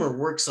humor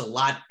works a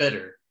lot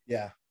better.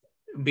 Yeah.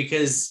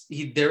 Because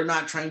they're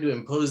not trying to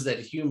impose that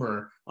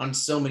humor on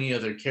so many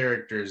other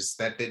characters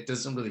that it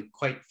doesn't really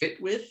quite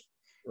fit with.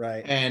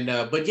 Right. And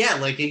but yeah,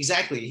 like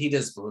exactly, he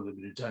does for a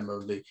limited time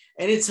only,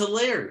 and it's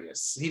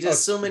hilarious. He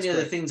does so many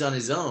other things on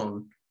his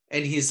own,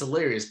 and he's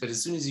hilarious. But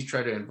as soon as you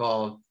try to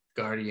involve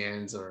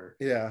Guardians or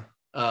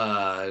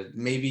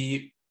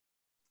maybe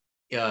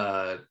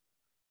the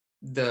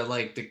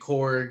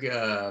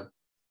Korg,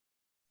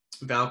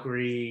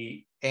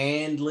 Valkyrie,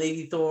 and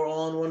Lady Thor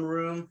all in one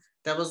room,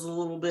 that was a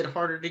little bit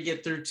harder to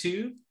get through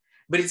too.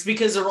 But it's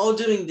because they're all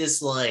doing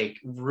this like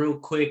real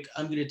quick.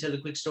 I'm going to tell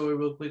a quick story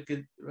real quick,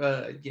 and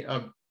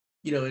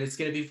it's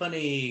going to be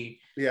funny.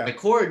 Yeah, like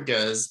Korg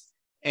does,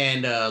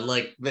 and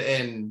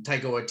and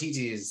Taika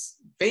Waititi is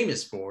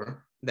famous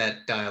for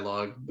that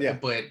dialogue. Yeah,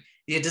 but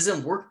it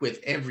doesn't work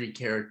with every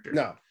character.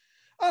 No,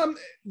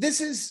 this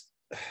is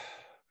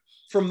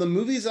from the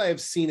movies I have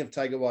seen of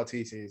Taika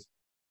Waititi's.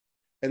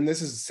 And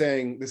this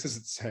isn't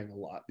saying a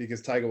lot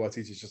because Taika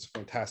Waititi is just a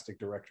fantastic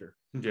director.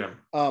 Yeah.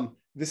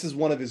 This is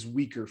one of his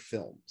weaker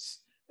films.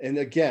 And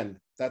again,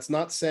 that's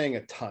not saying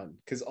a ton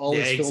because all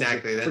his films are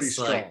pretty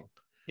strong.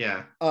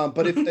 Yeah.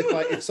 But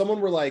if someone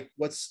were like,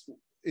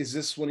 is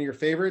this one of your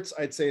favorites?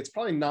 I'd say it's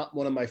probably not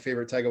one of my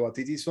favorite Taika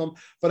Waititi's film.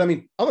 But I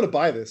mean, I'm going to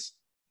buy this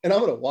and I'm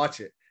going to watch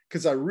it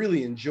because I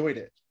really enjoyed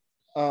it.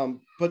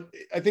 But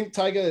I think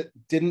Taika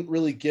didn't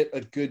really get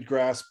a good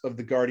grasp of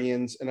the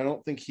Guardians. And I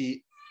don't think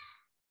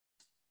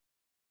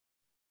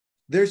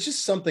there's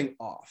just something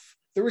off.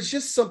 There was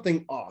just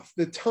something off.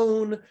 The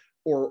tone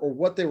or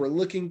what they were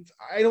looking.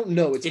 I don't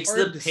know. It's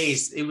the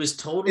pace. It was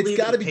totally. It's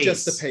got to be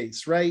just the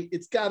pace, right?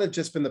 It's got to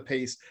just been the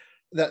pace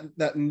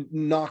that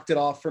knocked it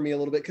off for me a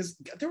little bit. Because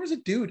there was a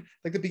dude,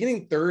 like the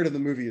beginning third of the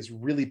movie is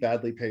really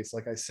badly paced,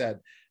 like I said.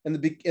 And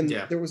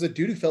there was a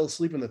dude who fell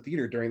asleep in the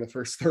theater during the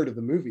first third of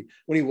the movie.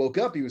 When he woke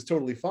up, he was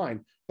totally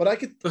fine. But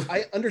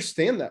I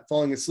understand that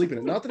falling asleep in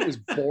it. Not that it was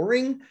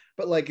boring,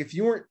 but like if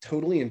you weren't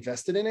totally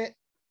invested in it.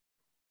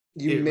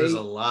 It was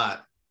a lot.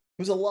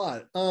 It was a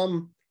lot.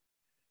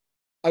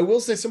 I will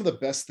say some of the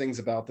best things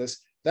about this.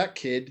 That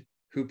kid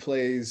who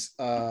plays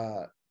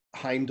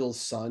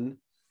Heimdall's son,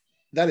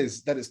 that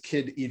is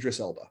Kid Idris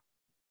Elba.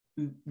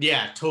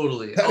 Yeah,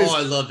 totally. That is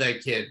I love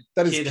that kid.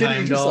 that is Kid Idris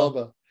Heimdall.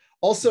 Elba.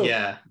 Also,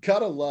 Yeah.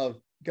 gotta love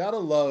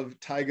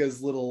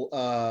Tyga's little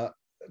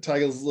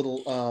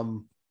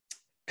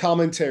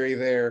commentary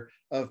there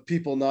of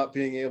people not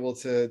being able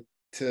to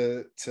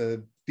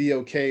be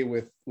okay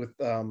with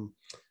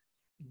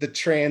the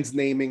trans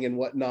naming and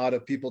whatnot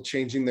of people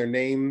changing their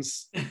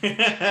names.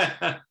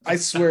 I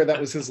swear that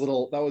was his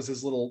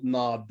little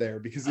nod there,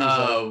 because he was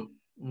like,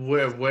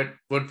 what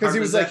because part he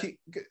was was like,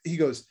 that? he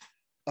goes,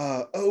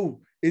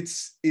 oh,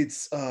 it's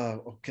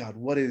oh god,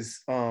 what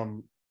is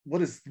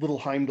little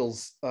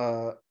Heimdall's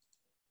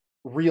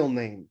real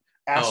name?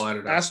 I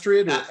don't know.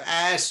 Astrid or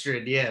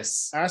Astrid,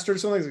 yes. Astrid or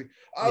something. Like,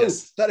 oh,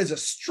 Yes. that is a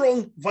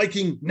strong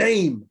Viking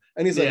name.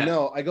 And he's like, Yeah.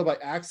 no, I go by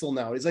Axel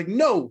now. He's like,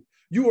 no,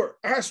 you are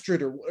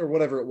Astrid or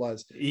whatever it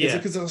was. Yeah. It's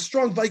like, it's a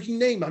strong Viking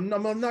name. I'm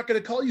not going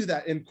to call you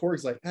that. And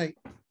Korg's like, hey,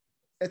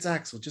 it's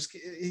Axel. Just,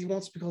 he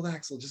wants to be called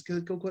Axel. Just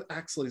go with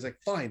Axel. He's like,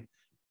 fine,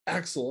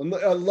 Axel. And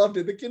I loved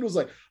it. The kid was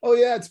like, oh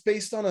yeah, it's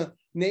based on a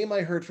name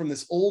I heard from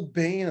this old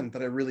band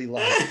that I really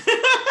like.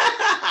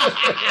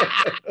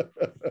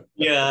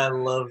 Yeah, I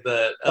love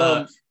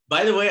that.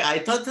 By the way, I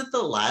thought that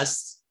the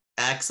last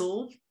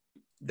Axel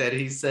that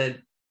he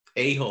said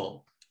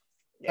a-hole.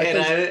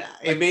 And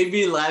it made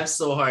me laugh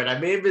so hard. I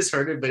may have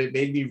misheard it, but it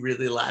made me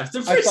really laugh.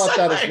 I thought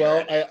that as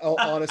well. I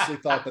honestly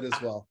thought that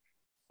as well.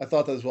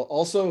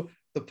 Also,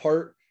 the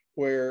part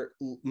where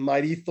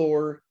Mighty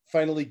Thor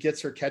finally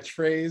gets her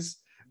catchphrase,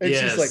 and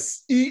she's like,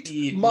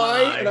 eat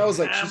my, and I was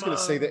like, hammer. She's going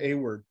to say the A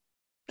word.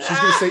 She's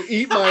going to say,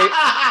 eat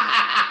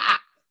my.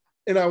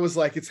 And I was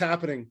like, it's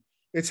happening.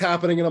 It's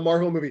happening in a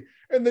Marvel movie.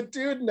 And the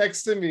dude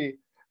next to me,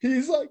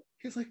 he's like,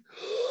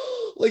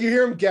 like you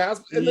hear him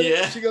gasp, and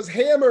then she goes,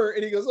 hammer,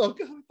 and he goes, oh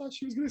god, I thought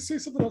she was going to say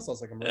something else. I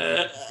was like, I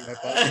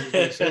thought she was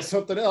going to say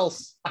something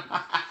else,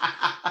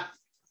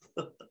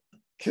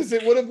 because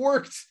it would have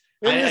worked.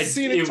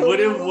 It would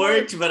have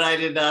worked, but I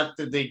did not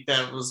think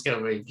that was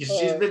coming.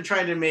 She's been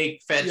trying to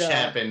make fetch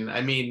happen.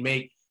 I mean,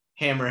 make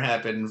hammer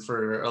happen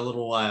for a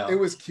little while. It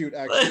was cute,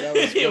 actually.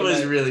 It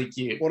was really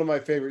cute. One of my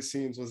favorite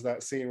scenes was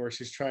that scene where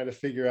she's trying to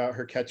figure out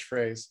her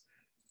catchphrase,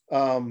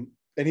 and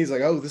he's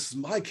like, "Oh, this is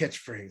my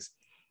catchphrase."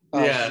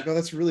 Like, oh,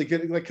 that's really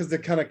good. Like, because they're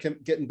kind of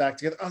getting back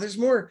together. Oh, there's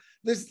more.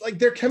 There's like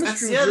their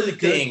chemistry was really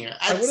good.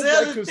 I would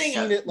have liked to have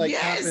seen it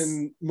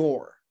happen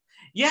more.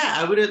 Yeah,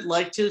 I would have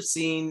liked to have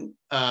seen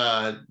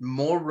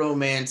more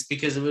romance,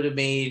 because it would have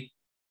made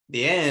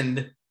the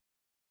end,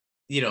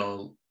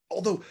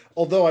 Although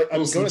I'm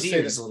going to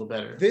say this a little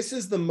better. This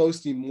is the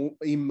most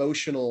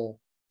emotional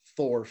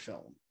Thor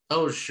film.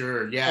 Oh,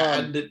 sure.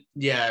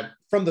 Yeah.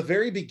 From the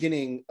very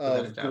beginning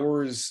of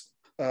Gor's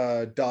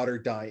daughter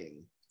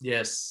dying.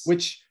 Yes.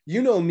 Which,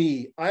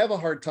 me, I have a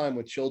hard time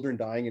with children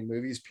dying in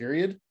movies,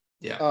 period.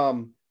 Yeah.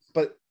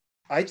 But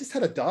I just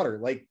had a daughter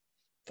like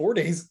 4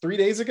 days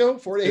ago.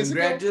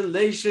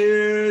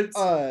 Congratulations.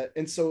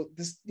 And so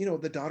this,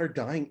 the daughter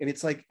dying, and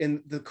it's like,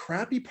 and the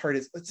crappy part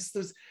is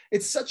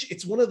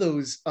it's one of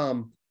those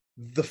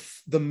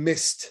the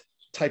mist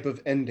type of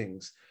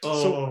endings.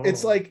 So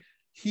it's like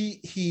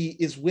he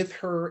is with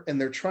her, and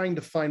they're trying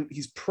to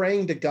he's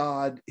praying to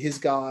God, his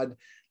God,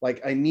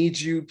 like, I need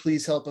you,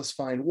 please help us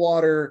find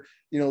water,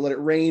 let it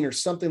rain or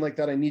something like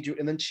that. I need you.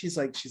 And then she's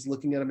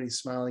looking at him, and he's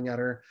smiling at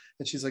her,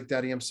 and she's like,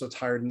 Daddy, I'm so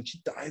tired. And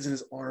she dies in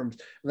his arms.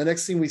 And the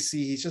next thing we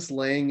see, he's just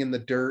laying in the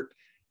dirt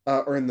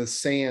or in the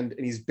sand,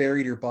 and he's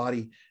buried her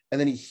body.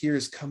 And then he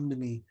hears, come to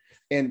me.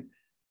 And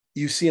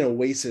you see an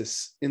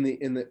oasis in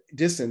the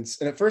distance.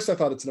 And at first I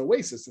thought it's an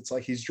oasis. It's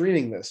like he's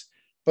dreaming this,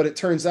 but it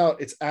turns out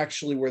it's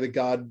actually where the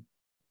God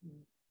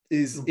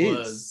is.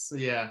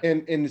 Yeah.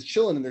 And it's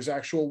chilling, and there's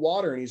actual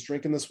water, and he's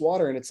drinking this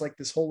water, and it's like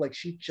this whole, like,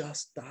 she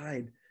just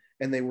died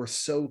and they were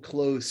so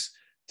close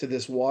to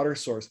this water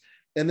source.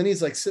 And then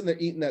he's like sitting there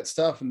eating that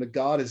stuff, and the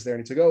God is there,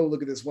 and he's like, oh,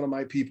 look at this, one of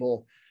my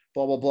people,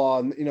 blah blah blah.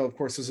 And of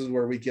course, this is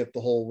where we get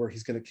the whole where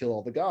he's going to kill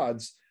all the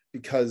gods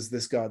because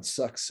this God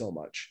sucks so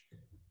much.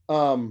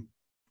 One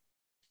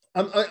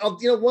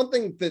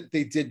thing that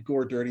they did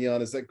Gore dirty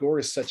on is that Gore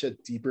is such a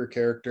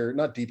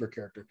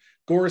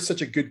Gore is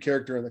such a good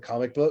character in the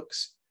comic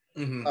books.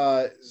 Mm-hmm.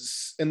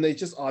 And they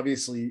just,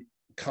 obviously,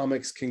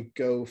 comics can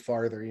go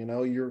farther.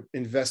 You're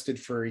invested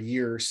for a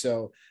year or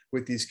so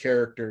with these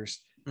characters,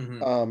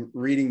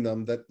 reading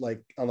them, that,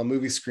 like, on the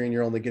movie screen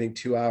you're only getting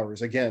 2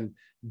 hours. Again,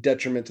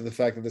 detriment to the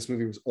fact that this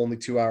movie was only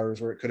 2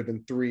 hours, where it could have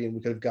been 3, and we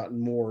could have gotten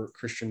more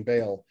Christian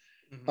Bale.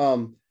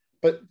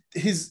 But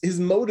his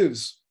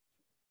motives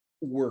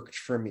worked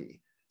for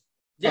me.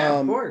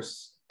 Of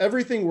course,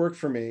 everything worked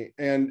for me,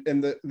 and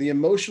the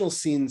emotional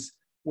scenes,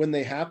 when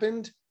they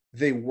happened,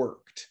 they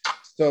worked.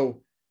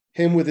 So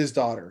him with his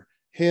daughter,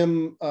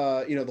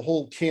 the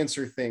whole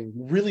cancer thing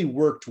really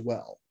worked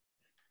well.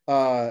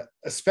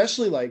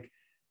 Especially, like,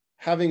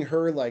 having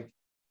her, like,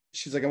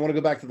 she's like, I want to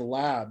go back to the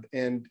lab,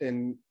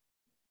 and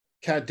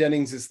Kat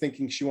Dennings is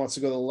thinking she wants to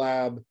go to the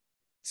lab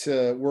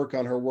to work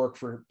on her work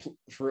for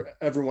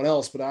everyone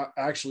else, but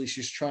actually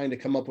she's trying to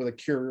come up with a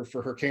cure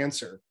for her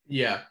cancer.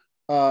 Yeah.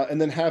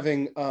 And then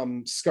having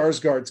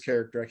Skarsgård's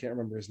character, I can't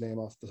remember his name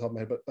off the top of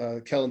my head,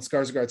 but Kellen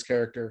Skarsgård's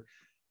character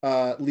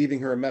leaving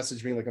her a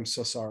message being like, I'm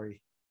so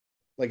sorry.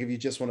 Like, if you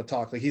just want to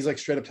talk, like he's like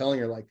straight up telling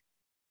her like,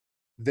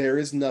 there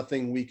is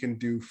nothing we can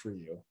do for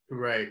you.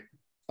 Right.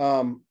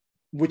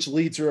 Which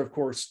leads her, of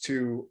course,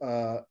 to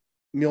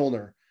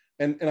Mjolnir.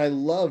 And I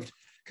loved,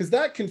 because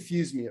that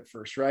confused me at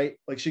first, right?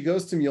 Like she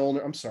goes to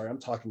Mjolnir. I'm sorry, I'm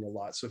talking a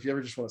lot. So if you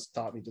ever just want to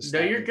stop me, just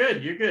stop no, you're me.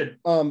 good. You're good.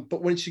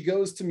 But when she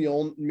goes to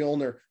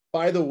Mjolnir,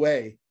 by the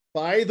way,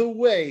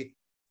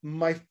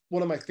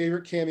 one of my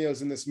favorite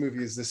cameos in this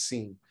movie is this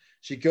scene.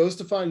 She goes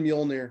to find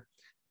Mjolnir,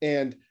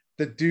 and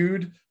the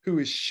dude who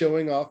is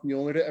showing off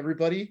Mjolnir to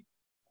everybody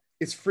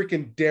is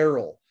freaking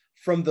Daryl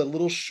from the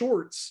little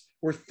shorts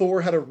where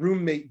Thor had a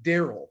roommate,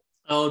 Daryl.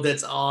 Oh,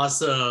 that's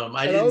awesome.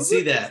 I didn't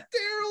see that.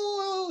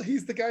 Daryl,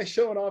 he's the guy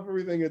showing off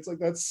everything. It's like,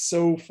 that's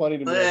so funny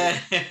to me.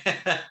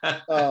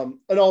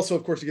 And also,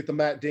 of course, you get the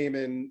Matt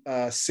Damon,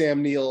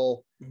 Sam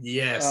Neill,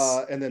 yes,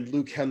 and then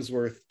Luke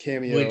Hemsworth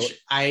cameo, which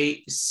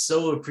I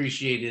so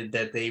appreciated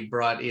that they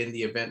brought in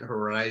the Event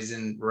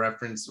Horizon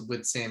reference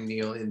with Sam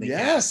Neill in the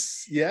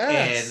cast.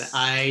 Yes.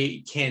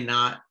 And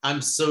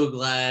I'm so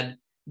glad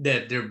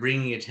that they're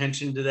bringing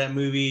attention to that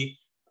movie.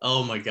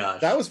 Oh my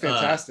gosh, that was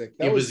fantastic.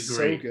 That was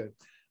great. So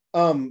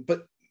good.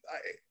 But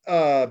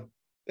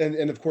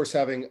and of course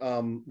having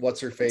what's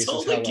her face.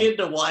 Told a kid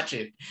to watch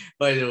it,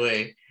 by the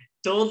way.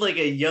 Told like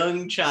a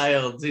young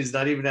child who's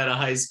not even out of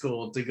high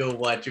school to go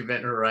watch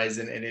Event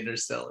Horizon and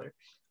Interstellar.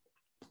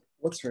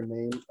 What's her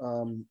name?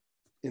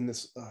 In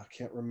this, I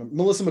can't remember.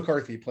 Melissa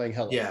McCarthy playing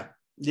Helen. Yeah.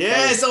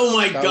 Yes. Oh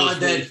my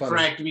God, really that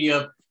cracked me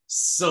up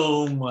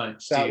so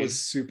much. That dude. was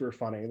super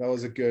funny. That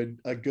was a good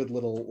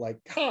little like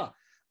ha.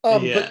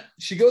 Yeah. But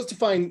she goes to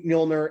find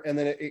Mjolnir, and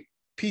then it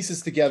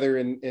pieces together,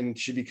 and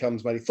she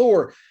becomes Mighty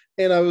Thor.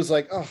 And I was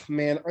like, oh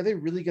man, are they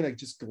really gonna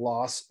just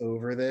gloss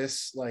over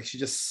this? Like she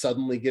just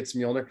suddenly gets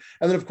Mjolnir,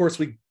 and then of course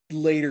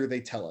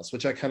they tell us,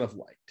 which I kind of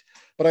liked.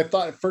 But I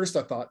thought,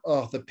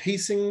 oh, the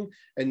pacing,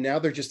 and now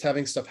they're just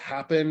having stuff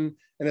happen,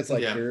 and it's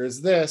like, here's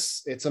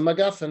this, it's a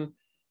MacGuffin,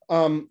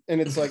 and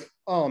it's like,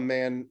 oh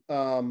man.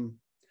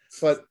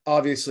 But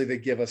obviously they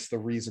give us the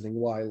reasoning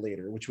why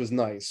later, which was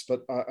nice.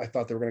 But I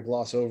thought they were going to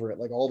gloss over it.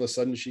 Like all of a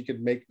sudden she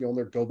could make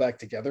Mjolnir go back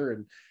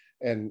together,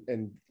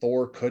 and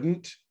Thor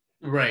couldn't.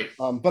 Right.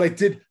 But I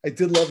did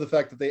love the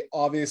fact that they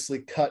obviously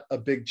cut a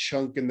big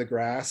chunk in the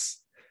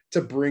grass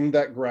to bring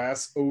that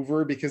grass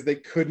over because they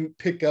couldn't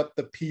pick up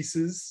the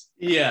pieces.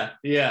 Yeah.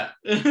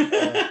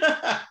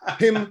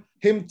 Him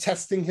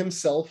testing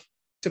himself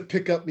to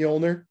pick up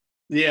Mjolnir.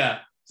 Yeah.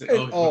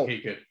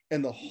 Okay, good.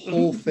 And the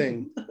whole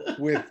thing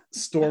with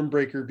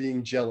Stormbreaker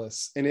being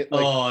jealous and it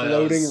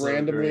floating so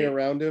randomly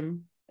around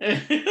him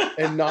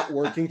and not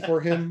working for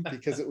him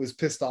because it was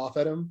pissed off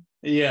at him.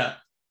 Yeah.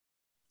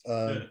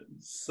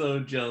 So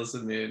jealous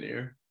of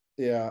Mjolnir.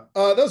 Yeah.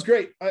 That was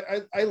great.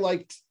 I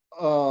liked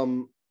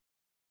the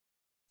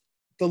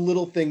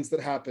little things that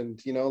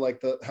happened,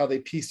 like how they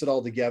pieced it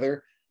all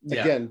together.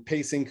 Again,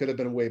 pacing could have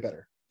been way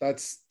better.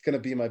 That's going to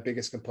be my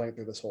biggest complaint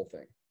through this whole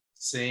thing.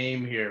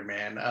 Same here,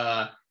 man.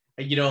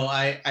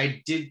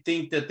 I did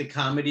think that the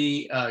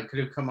comedy could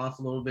have come off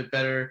a little bit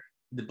better,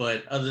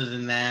 but other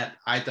than that,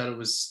 I thought it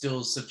was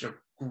still such a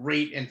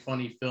great and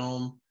funny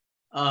film.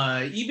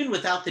 Even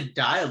without the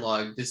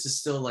dialogue, this is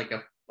still like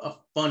a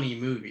funny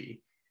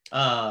movie.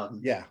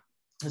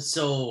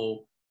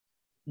 So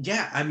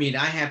yeah, I mean,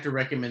 I have to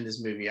recommend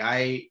this movie.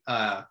 I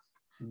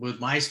with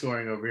my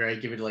scoring over here, I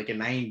give it like a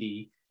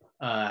 90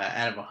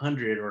 out of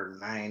 100 or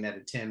 9 out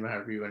of 10,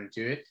 however you want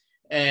to do it.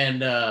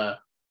 And I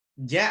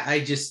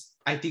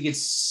think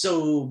it's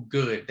so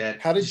good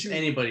that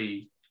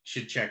anybody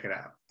should check it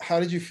out. How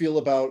did you feel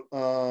about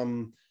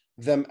them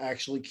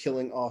actually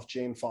killing off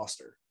Jane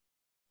Foster?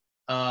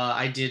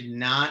 I did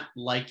not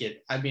like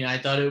it. I mean, I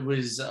thought it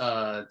was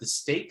the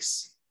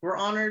stakes were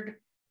honored,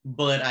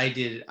 but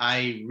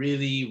I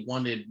really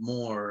wanted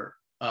more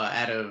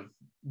out of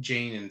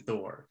Jane and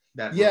Thor.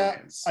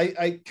 Romance.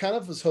 I kind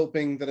of was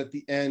hoping that at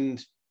the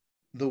end,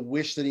 the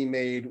wish that he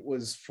made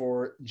was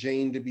for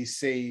Jane to be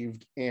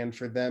saved and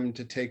for them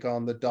to take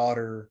on the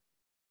daughter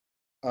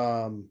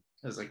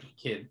as like a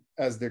kid,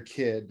 as their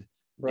kid,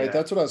 right? Yeah.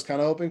 That's what I was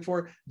kind of hoping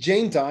for.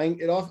 Jane dying,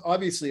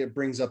 it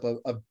brings up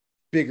a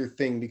bigger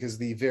thing because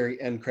the very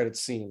end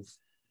credits scene,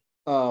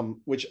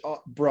 which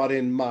brought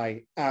in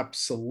my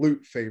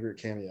absolute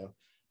favorite cameo.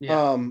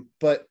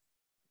 But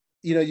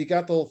you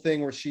got the whole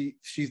thing where she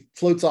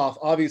floats off.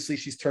 Obviously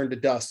she's turned to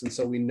dust, and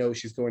so we know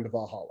she's going to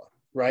Valhalla,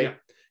 right?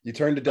 You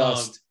turn to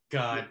dust. Oh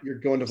God, you're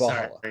going to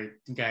Valhalla. Sorry,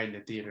 the guy in the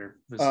theater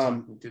was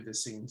talking through the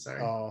scene.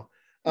 Sorry.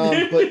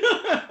 But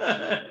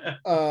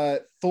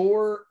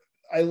Thor,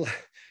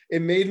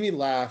 it made me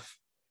laugh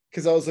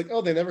because I was like,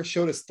 oh, they never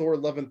showed us Thor: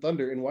 Love and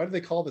Thunder, and why do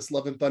they call this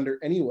Love and Thunder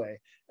anyway?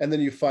 And then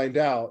you find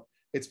out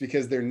it's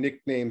because their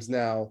nicknames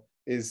now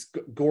is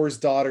Gore's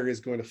daughter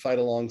is going to fight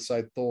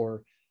alongside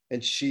Thor,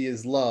 and she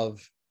is Love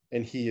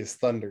and he is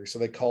Thunder. So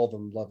they call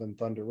them Love and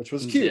Thunder, which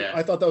was cute. Yeah.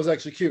 I thought that was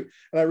actually cute.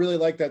 And I really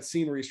like that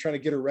scene where he's trying to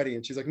get her ready.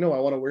 And she's like, no, I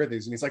want to wear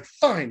these. And he's like,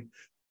 fine.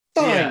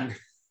 Yeah.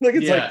 Like,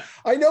 it's like,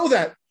 I know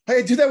that.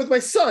 I do that with my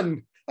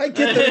son. I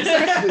get that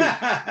exactly.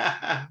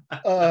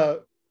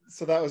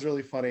 So that was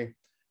really funny.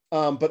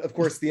 But of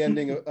course, the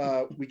ending,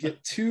 we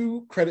get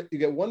you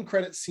get one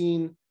credit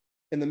scene,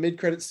 and the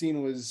mid-credit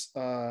scene was,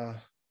 I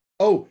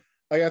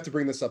have to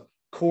bring this up.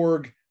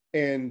 Korg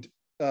and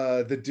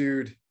the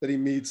dude that he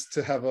meets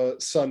to have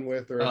a son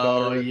with or a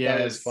daughter with. Yes.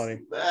 That was funny.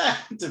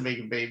 To make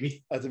a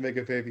baby. To make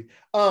a baby.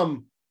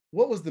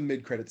 What was the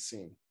mid-credit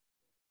scene?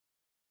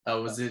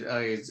 Was it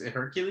is it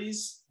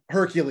Hercules?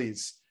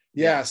 Hercules.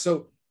 Yeah.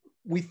 So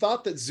we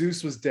thought that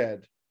Zeus was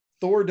dead.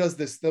 Thor does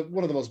this,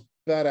 one of the most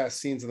badass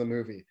scenes in the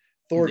movie.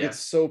 Thor gets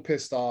so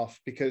pissed off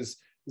because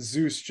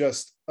Zeus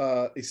just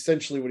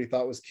essentially what he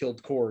thought was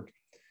killed Korg.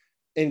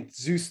 And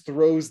Zeus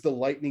throws the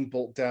lightning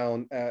bolt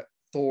down at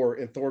Thor,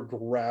 and Thor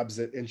grabs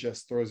it and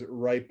just throws it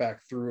right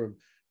back through him,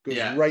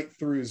 goes right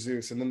through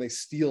Zeus, and then they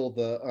steal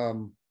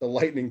the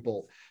lightning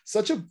bolt.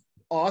 Such a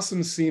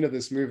awesome scene of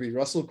this movie.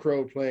 Russell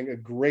Crowe playing a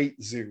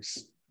great Zeus.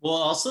 Well,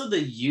 also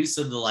the use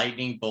of the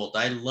lightning bolt.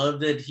 I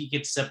love that he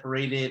could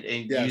separate it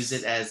and use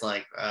it as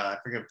like I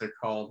forget what they're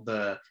called.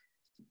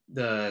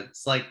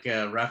 It's like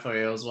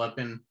Raphael's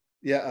weapon.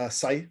 Yeah,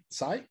 scythe.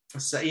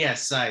 Yeah,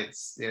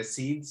 scythes. Yeah,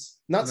 seeds.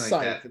 Not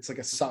scythe. Like it's like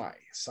a scythe,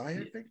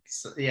 I think.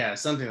 Yeah,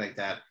 something like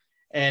that.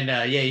 And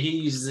he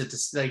uses it to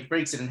like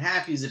breaks it in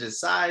half, uses it as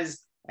size,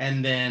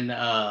 and then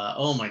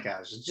oh my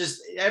gosh,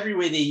 just every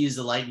way they use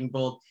the lightning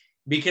bolt.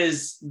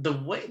 Because the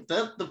way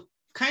the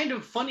kind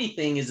of funny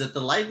thing is that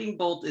the lightning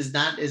bolt is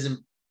not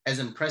as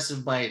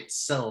impressive by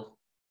itself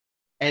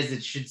as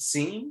it should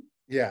seem.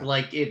 Yeah,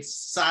 like its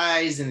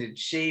size and its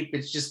shape,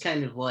 it's just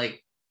kind of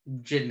like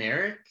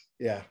generic.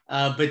 Yeah.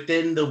 But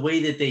then the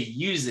way that they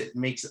use it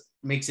makes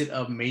it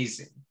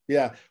amazing.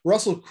 Yeah,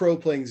 Russell Crowe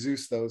playing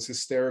Zeus though is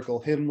hysterical.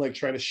 Him like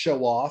trying to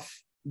show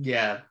off.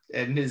 Yeah,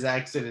 and his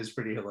accent is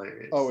pretty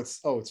hilarious. Oh,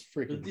 it's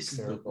freaking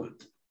hysterical.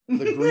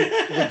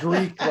 The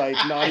Greek like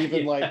not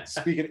even like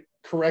speaking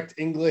correct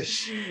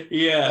English.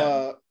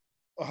 Yeah.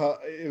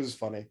 It was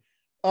funny.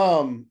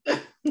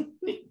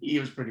 He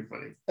was pretty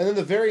funny. And then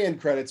the very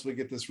end credits, we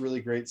get this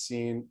really great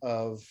scene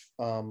of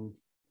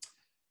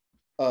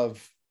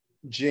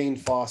Jane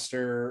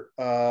Foster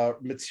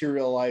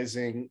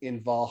materializing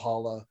in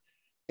Valhalla,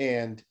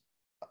 and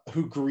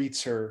who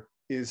greets her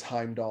is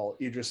Heimdall,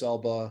 Idris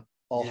Elba,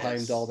 all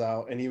Heimdalled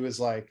out. And he was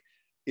like,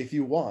 if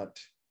you want,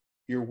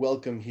 you're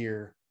welcome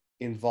here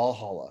in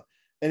Valhalla.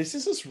 And it's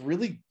just this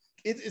really,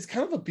 it's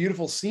kind of a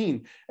beautiful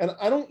scene. And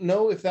I don't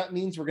know if that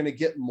means we're going to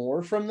get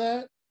more from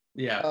that.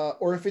 Yeah.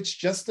 Or if it's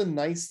just a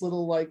nice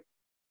little, like,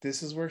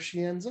 this is where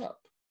she ends up.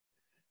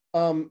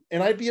 And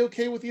I'd be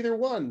okay with either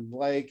one.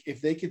 Like,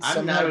 if they could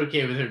I'm not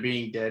okay with her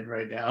being dead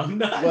right now.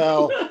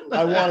 Well,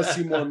 I want to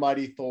see more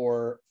Mighty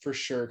Thor for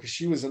sure, because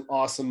she was an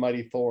awesome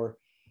Mighty Thor.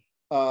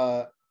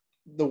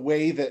 The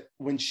way that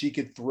when she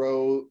could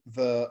throw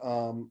the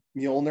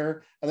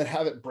Mjolnir and then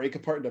have it break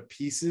apart into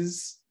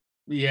pieces,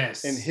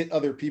 yes, and hit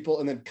other people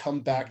and then come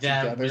back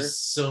together. That was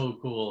so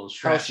cool.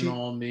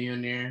 Shrapnel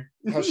Mjolnir.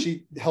 How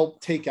she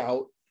helped take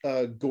out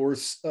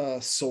Gor's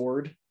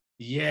sword.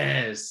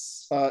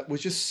 Yes,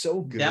 which is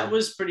so good. That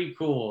was pretty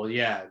cool.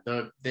 Yeah,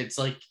 it's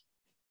like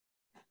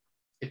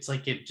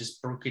it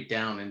just broke it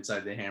down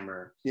inside the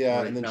hammer.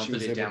 Yeah, and then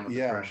melted it down with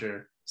the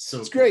pressure.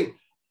 So it's cool. Great.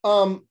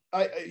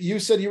 You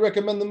said you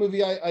recommend the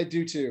movie. I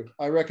do too.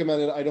 I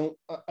recommend it. I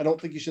don't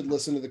think you should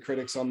listen to the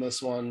critics on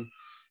this one.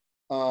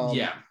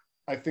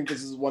 I think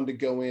this is one to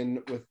go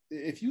in with.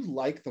 If you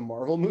like the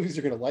Marvel movies,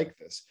 you're gonna like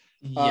this.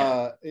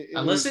 Yeah.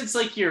 Unless it's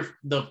like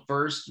the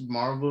first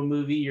Marvel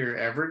movie you're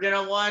ever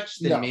gonna watch,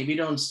 then maybe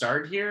don't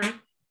start here.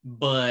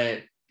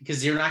 But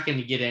because you're not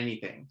gonna get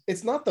anything.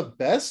 It's not the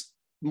best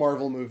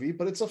Marvel movie,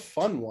 but it's a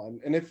fun one.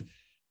 And if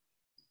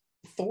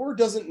Thor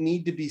doesn't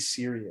need to be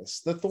serious,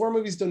 the Thor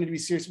movies don't need to be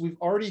serious.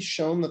 We've already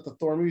shown that the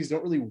Thor movies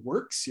don't really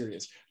work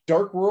serious.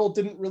 Dark World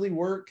didn't really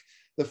work.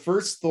 The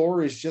first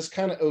Thor is just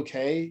kind of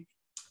okay,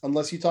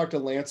 unless you talk to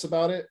Lance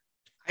about it.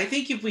 I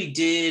think if we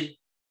did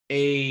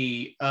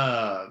a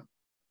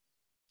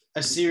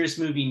serious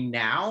movie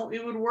now,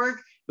 it would work.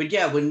 But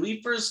yeah, when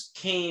we first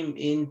came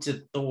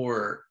into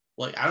Thor,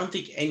 like I don't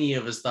think any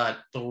of us thought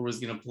Thor was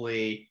going to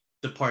play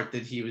the part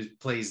that he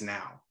plays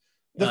now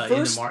in the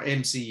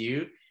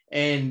MCU.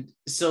 And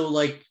so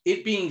like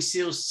it being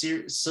so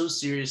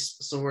serious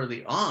so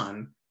early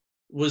on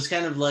was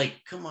kind of like,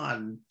 come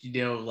on,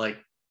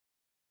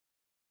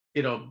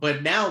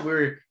 but now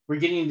we're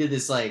getting into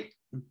this like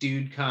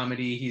dude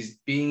comedy. He's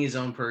being his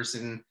own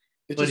person.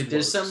 But if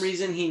there's some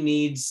reason he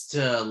needs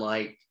to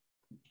like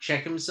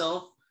check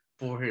himself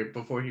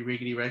before he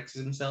rickety wrecks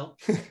himself,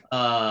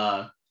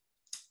 that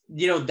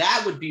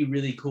would be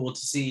really cool to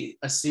see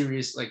a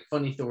serious, like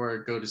funny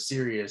Thor go to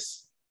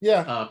serious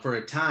for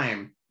a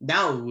time.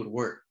 Now it would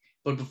work.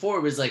 But before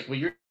it was like, well,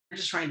 you're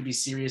just trying to be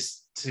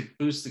serious to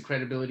boost the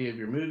credibility of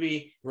your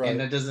movie. Right. And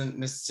that doesn't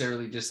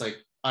necessarily just like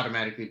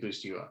automatically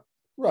boost you up.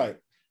 Right.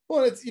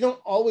 Well, you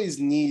don't always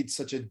need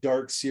such a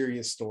dark,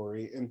 serious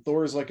story. And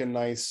Thor is like a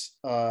nice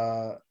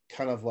kind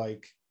of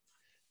like,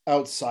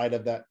 outside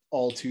of that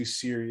all too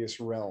serious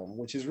realm,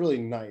 which is really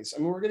nice. I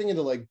mean, we're getting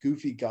into like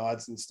goofy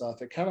gods and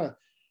stuff. It kind of,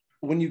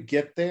 when you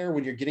get there,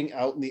 when you're getting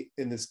out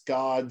in this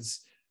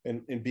gods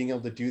and being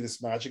able to do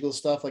this magical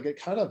stuff, like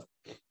it kind of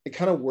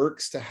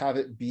works to have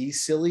it be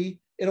silly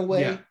in a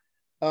way. Yeah.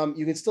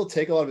 You can still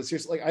take a lot of it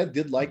seriously. Like I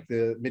did like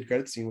the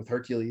mid-credit scene with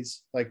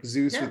Hercules, like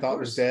Zeus, we thought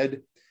was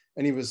dead.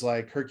 And he was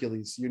like,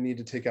 Hercules, you need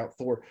to take out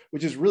Thor,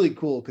 which is really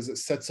cool because it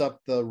sets up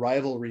the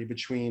rivalry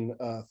between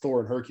Thor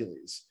and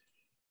Hercules.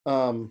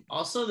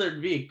 Also,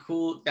 there'd be a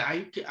cool.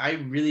 I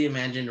really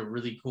imagined a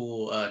really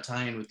cool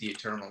tie-in with the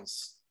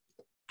Eternals.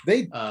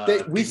 We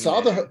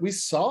saw the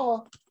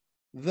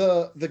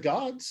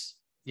gods.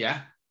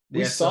 Yeah,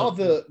 we saw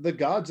the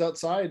gods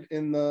outside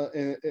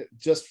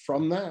just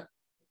from that.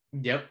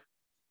 Yep.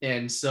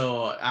 And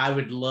so I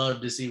would love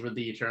to see where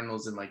the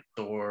Eternals and like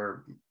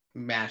Thor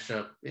mash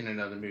up in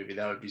another movie.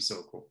 That would be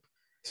so cool.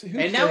 So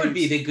that would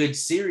be the good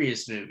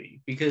serious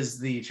movie because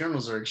the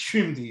Eternals are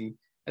extremely,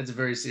 that's a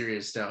very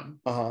serious tone.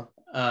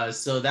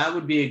 So that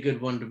would be a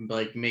good one to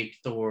like make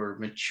Thor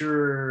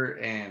mature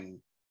and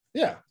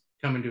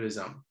come into his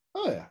own.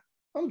 Oh yeah,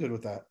 I'm good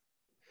with that.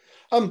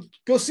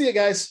 Go see it,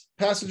 guys,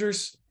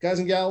 passengers, guys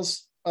and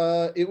gals.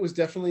 It was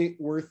definitely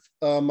worth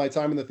my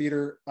time in the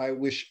theater. I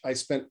wish I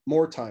spent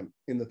more time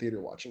in the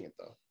theater watching it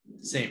though.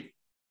 Same.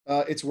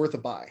 It's worth a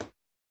buy.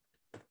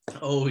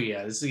 Oh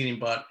yeah, this is getting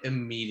bought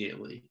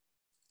immediately.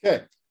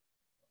 Okay.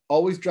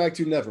 Always drag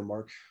to never,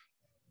 Mark.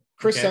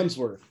 Chris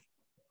Hemsworth,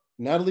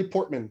 Natalie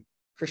Portman,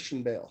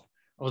 Christian Bale.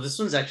 Oh, this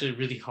one's actually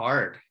really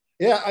hard.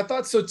 Yeah, I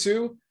thought so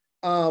too.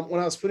 When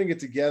I was putting it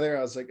together,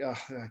 I was like, oh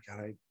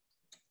God,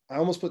 I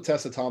almost put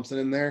Tessa Thompson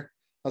in there.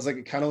 I was like,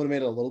 it kind of would have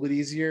made it a little bit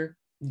easier.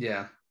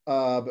 Yeah.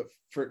 But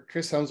for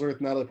Chris Hemsworth,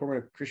 Natalie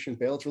Portman, and Christian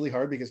Bale, it's really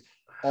hard because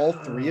all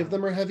three of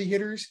them are heavy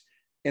hitters,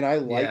 and I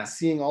like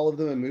seeing all of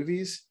them in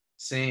movies.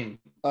 Same.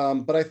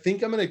 But I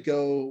think I'm gonna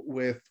go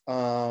with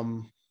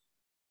oh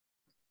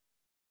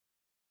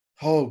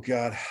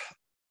God.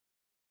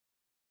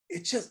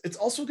 It's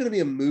also gonna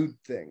be a mood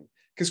thing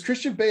because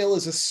Christian Bale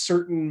is a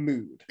certain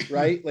mood,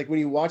 right? Like when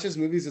you watch his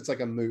movies, it's like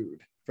a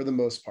mood for the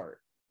most part.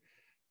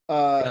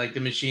 Like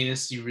The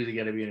Machinist, you really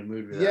got to be in a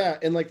mood for that. Yeah,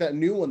 and like that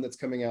new one that's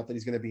coming out that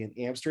he's going to be in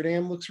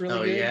Amsterdam looks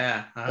really good.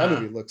 Yeah, that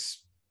movie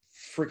looks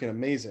freaking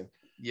amazing.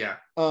 Yeah.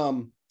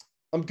 I'm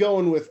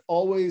going with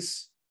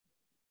always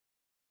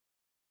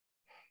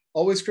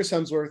Chris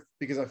Hemsworth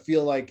because I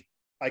feel like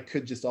I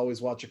could just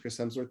always watch a Chris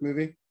Hemsworth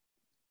movie.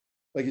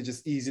 Like it's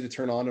just easy to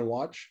turn on and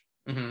watch.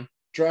 Mm-hmm.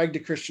 Drag to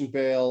Christian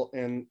Bale,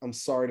 and I'm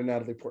sorry to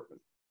Natalie Portman.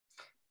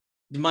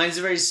 Mine's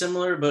very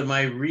similar, but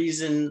my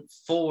reason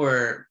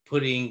for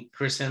putting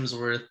Chris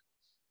Hemsworth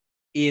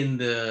in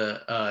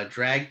the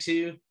drag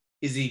to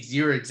is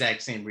your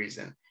exact same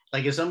reason.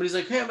 Like if somebody's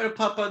like, hey, I'm going to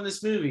pop on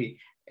this movie,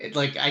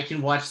 like I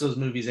can watch those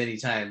movies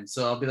anytime.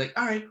 So I'll be like,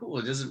 all right, cool.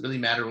 It doesn't really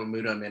matter what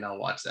mood I'm in. I'll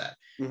watch that.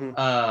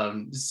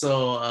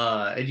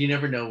 Mm-hmm. And you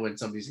never know when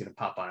somebody's going to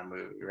pop on a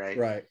movie, right?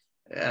 Right.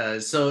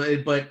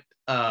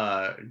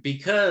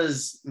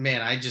 Because,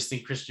 man, I just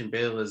think Christian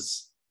Bale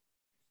is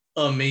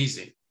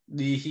amazing.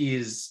 He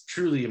is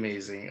truly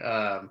amazing.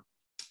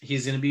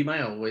 He's going to be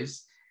my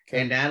always.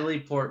 Okay. And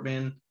Natalie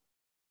Portman,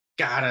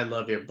 God, I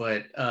love you,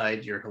 but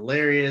you're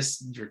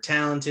hilarious. You're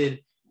talented,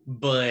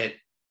 but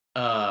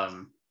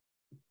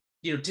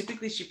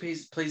typically she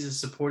plays a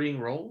supporting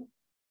role,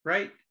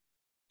 right?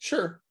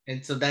 Sure.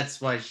 And so that's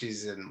why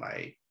she's in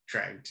my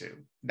drag too.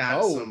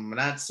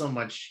 Not so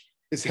much.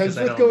 Is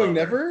Hemsworth going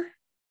never?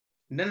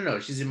 No.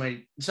 She's in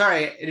my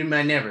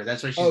never.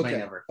 That's why she's my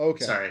never.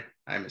 Okay. Sorry,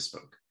 I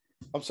misspoke.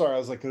 I'm sorry. I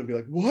was like going to be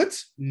like, what?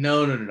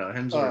 No.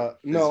 Hemsworth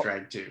is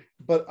drag too.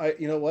 But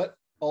you know what?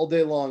 All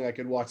day long, I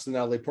could watch the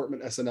Natalie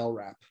Portman SNL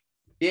rap.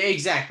 Yeah,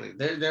 exactly.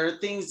 There are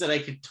things that I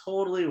could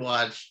totally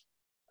watch.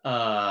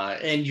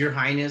 And Your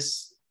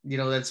Highness,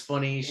 that's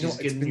funny. She's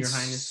good in Your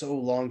Highness. So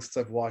long since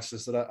I've watched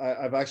this that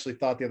I've actually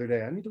thought the other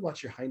day I need to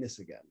watch Your Highness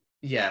again.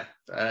 Yeah,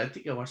 I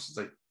think I watched this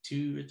like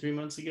 2 or 3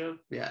 months ago.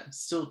 Yeah,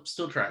 still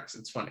tracks.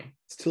 It's funny.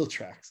 Still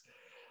tracks.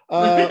 You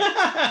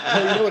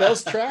know what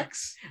else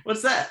tracks?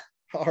 What's that?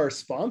 Our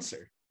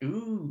sponsor.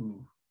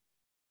 Ooh.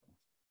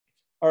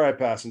 All right,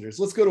 passengers,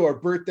 let's go to our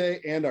birthday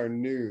and our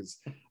news.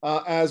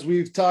 As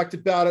we've talked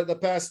about it the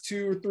past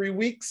 2 or 3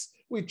 weeks,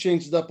 we've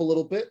changed it up a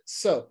little bit.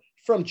 So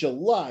from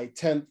July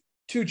 10th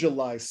to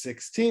July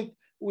 16th,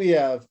 we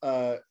have,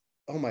 oh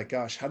my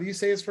gosh, how do you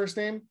say his first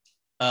name?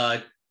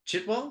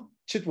 Chitwell?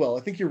 Chitwell,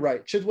 I think you're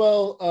right.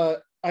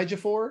 Chitwell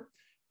Ejiofor,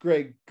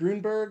 Greg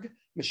Grunberg,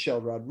 Michelle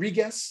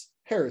Rodriguez,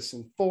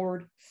 Harrison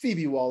Ford,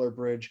 Phoebe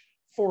Waller-Bridge,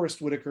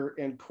 Forrest Whitaker,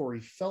 and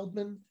Corey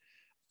Feldman.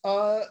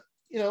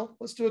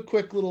 Let's do a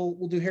quick little,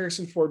 we'll do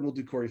Harrison Ford and we'll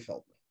do Corey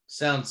Feldman.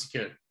 Sounds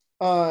good.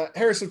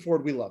 Harrison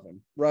Ford, we love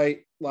him, right?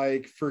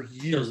 Like for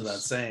years. Goes without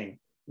saying.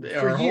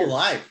 Our whole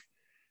life.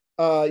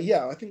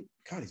 Yeah, I think,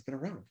 God, he's been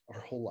around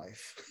our whole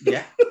life.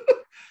 Yeah.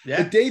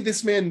 Yeah. The day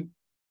this man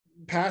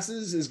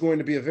passes is going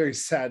to be a very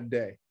sad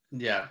day.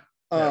 Yeah.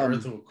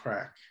 Earth will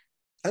crack.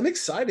 I'm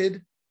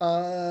excited,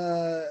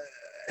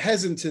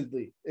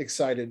 hesitantly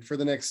excited for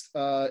the next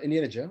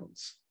Indiana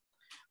Jones.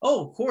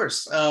 Oh, of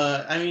course.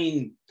 I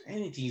mean,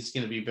 anything's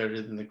going to be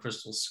better than the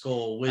Crystal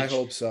Skull, which I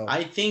hope so.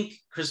 I think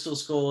Crystal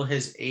Skull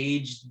has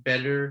aged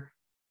better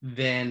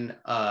than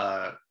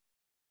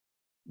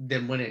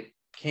when it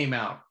came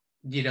out.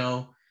 You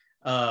know,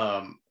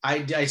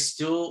 I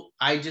still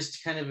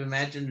just kind of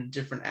imagined a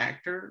different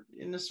actor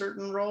in a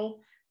certain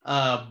role,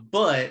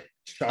 but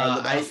Shia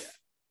I LaBeouf.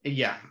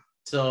 yeah.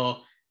 So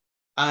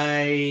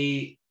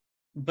I,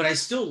 but I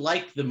still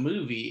like the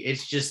movie.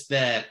 It's just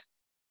that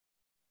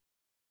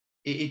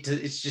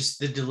it's just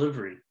the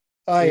delivery.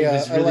 It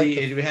was really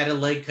it had a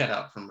leg cut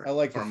out from I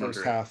like the from first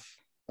under it. half.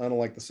 I don't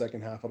like the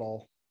second half at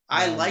all.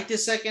 I like the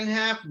second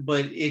half,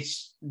 but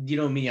it's, you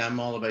know me, I'm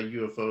all about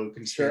UFO Sure.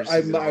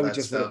 conspiracies and all I would that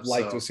just would stuff. have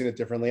liked to So have seen it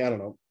differently. I don't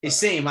know. it's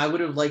same. I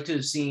would have liked to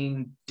have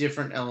seen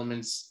different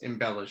elements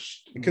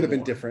embellished. It could have been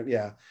more. different,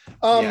 yeah.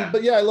 Yeah.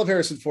 But yeah, I love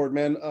Harrison Ford,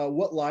 man.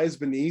 What Lies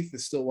Beneath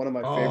is still one of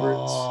my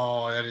favorites.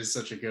 Oh, that is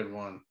such a good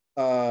one.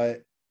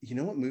 You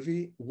know what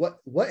movie?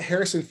 What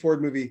Harrison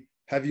Ford movie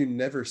have you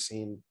never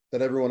seen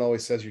that everyone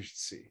always says you should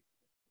see?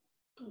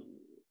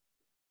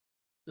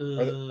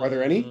 Are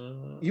there any?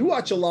 You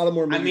watch a lot of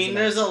more movies. I mean,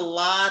 there's a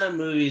lot of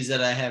movies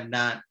that I have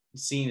not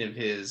seen of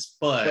his,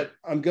 but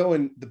I'm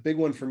going. The big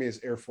one for me is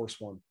Air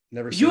Force One.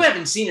 Never. You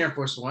haven't seen Air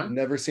Force One?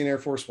 Never seen Air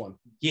Force One.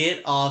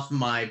 Get off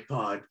my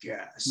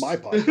podcast. My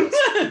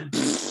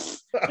podcast.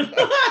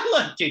 I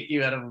love kick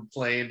you out of a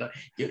plane.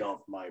 Get off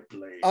my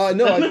plane.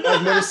 No,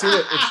 I've never seen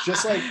it. It's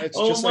just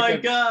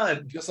like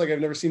God. Just like I've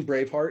never seen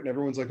Braveheart, and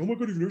everyone's like, "Oh my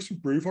god, you've never seen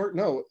Braveheart?"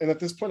 No, and at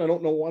this point, I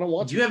don't know. I don't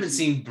want to. You haven't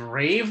seen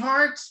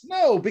Braveheart?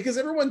 No, because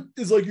everyone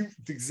is like,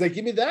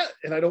 give me that,"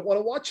 and I don't want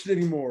to watch it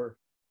anymore.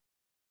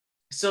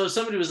 So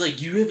somebody was like,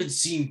 "You haven't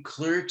seen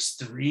Clerks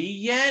 3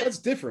 yet?" That's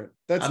different.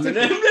 That's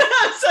different.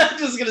 I'm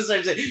just gonna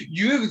start saying,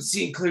 "You haven't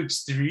seen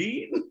Clerks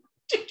 3?"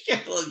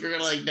 You're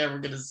like never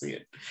gonna see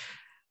it.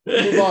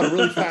 Move on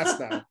really fast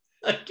now.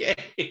 Okay.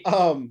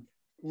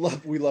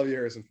 We love you,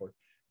 Harrison Ford.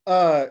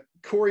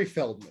 Corey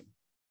Feldman,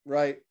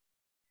 right?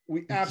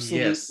 We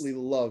absolutely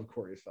love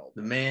Corey Feldman.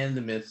 The man,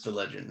 the myth, the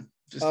legend.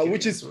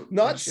 Which is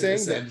not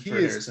saying that he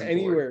is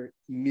anywhere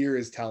near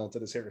as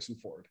talented as Harrison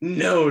Ford.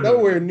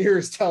 Nowhere near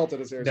as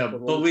talented as Harrison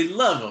Ford. But we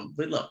love him.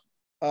 We love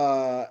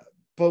him.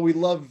 But we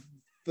love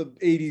the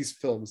 80s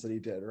films that he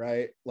did,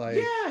 right?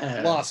 Like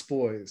Lost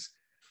Boys.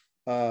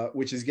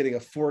 Which is getting a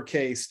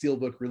 4K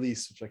Steelbook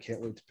release, which I can't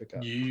wait to pick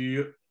up.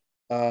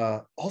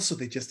 Yeah. Also,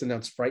 they just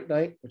announced Fright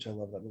Night, which I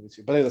love that movie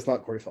too. But hey, that's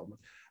not Corey Feldman.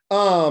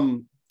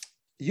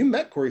 You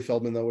met Corey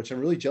Feldman though, which I'm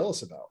really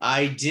jealous about.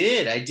 I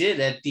did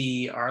at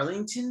the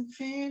Arlington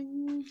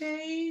Fan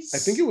Days. I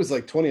think it was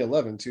like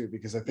 2011 too,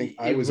 because I think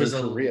I was in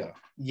Korea.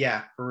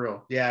 Yeah, for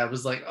real. Yeah, it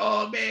was like,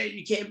 oh man,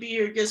 you can't be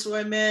here. Guess who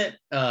I met?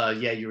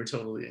 Yeah, you were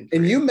totally in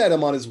Korea. And you met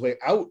him on his way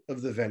out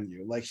of the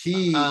venue, like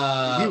he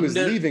was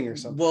leaving or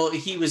something. Well,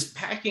 he was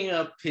packing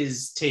up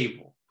his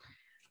table,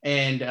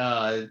 and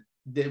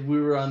we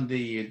were on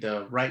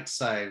the right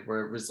side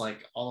where it was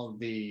like all of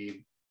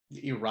the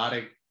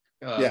erotic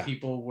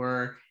people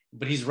were,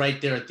 but he's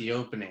right there at the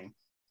opening.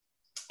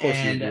 Of course,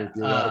 and the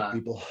erotic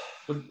people.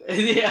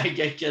 Yeah, I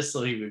guess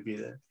so. He would be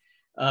there.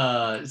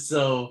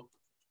 So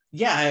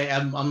yeah,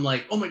 I'm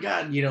like, oh my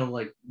god, you know,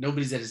 like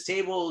nobody's at his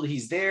table.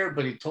 He's there,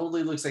 but it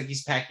totally looks like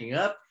he's packing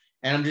up,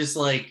 and I'm just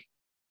like,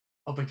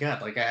 oh my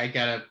god, like I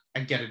gotta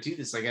do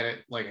this. I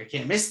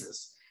can't miss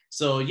this.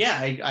 So yeah,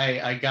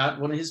 I got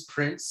one of his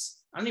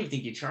prints. I don't even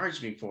think he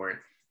charged me for it.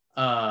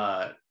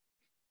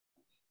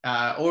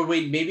 Or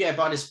wait, maybe I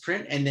bought his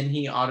print and then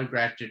he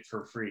autographed it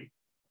for free.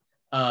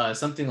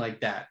 Something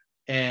like that.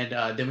 And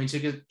then we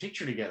took a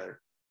picture together.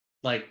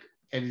 Like,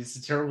 and it's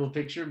a terrible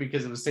picture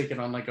because it was taken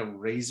on like a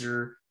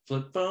Razor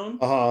flip phone.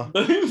 But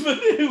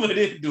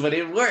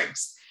it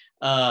works.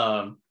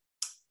 But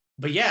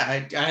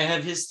yeah, I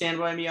have his Stand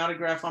By Me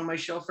autograph on my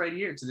shelf right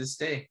here to this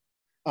day.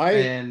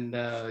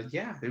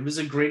 Yeah, it was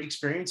a great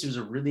experience. He was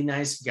a really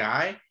nice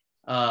guy.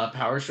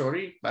 Power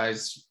shorty. I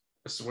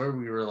swear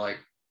we were like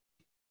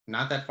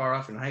not that far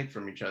off in height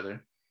from each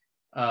other.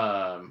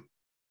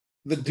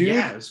 The dude,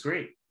 yeah, it was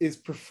great. Is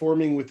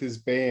performing with his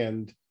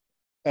band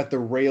at the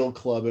Rail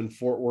Club in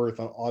Fort Worth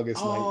on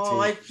August 19th. Oh,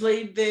 I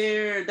played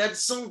there.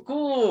 That's so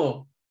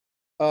cool.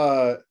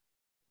 I'll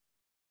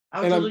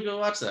totally go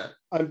watch that.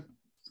 I'm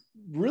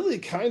really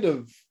kind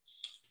of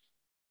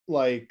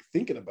like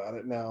thinking about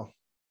it now.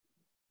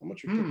 How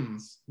much are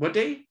tickets? What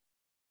day?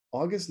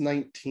 August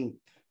 19th.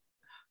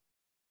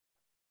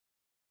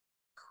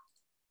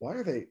 Why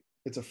are they?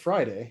 It's a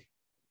Friday.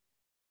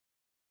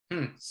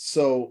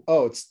 So,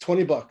 it's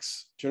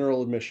 $20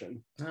 general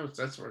admission. Oh,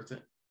 that's worth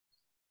it.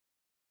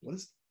 What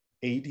is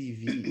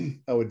ADV?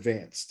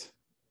 Advanced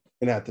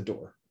and at the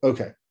door.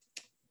 Okay.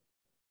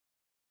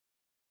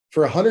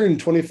 For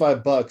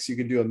 $125, you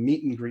can do a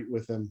meet and greet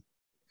with him.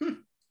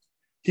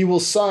 He will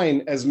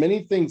sign as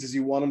many things as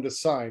you want him to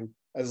sign,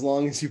 as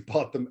long as you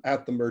bought them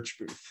at the merch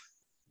booth.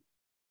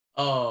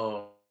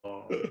 Oh.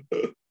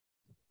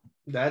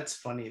 That's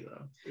funny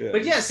though. Yeah.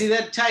 But yeah, see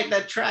that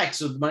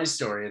tracks with my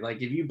story.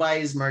 Like if you buy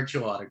his merch,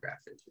 you'll autograph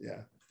it.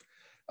 Yeah.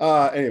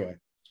 Anyway,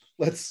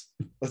 let's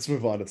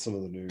move on to some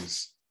of the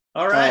news.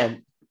 All right.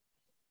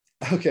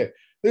 Okay,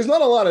 there's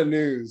not a lot of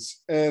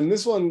news, and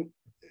this one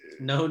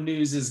No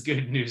news is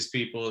good news,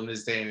 people, in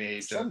this day and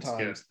age.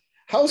 sometimes.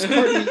 House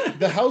Party,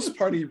 the House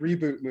Party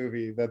reboot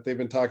movie that they've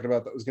been talking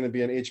about that was going to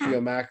be an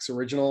HBO Max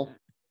original.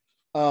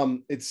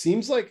 It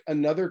seems like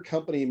another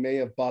company may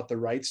have bought the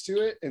rights to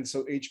it, and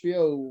so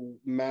HBO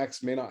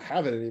Max may not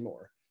have it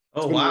anymore.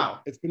 Oh,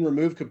 wow. It's been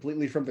removed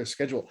completely from their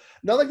schedule.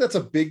 Not like that's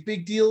a big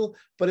deal,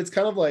 but it's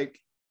kind of like,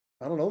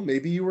 I don't know,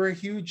 maybe you were a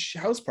huge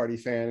House Party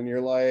fan and you're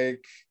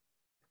like,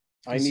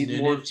 I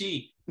need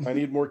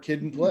more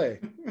Kid and Play.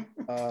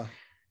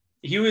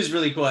 He was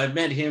really cool. I've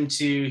met him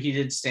too. He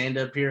did stand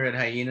up here at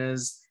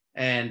Hyenas,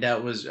 and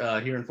that was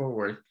here in Fort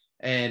Worth,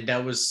 and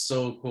that was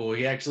so cool.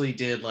 He actually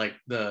did like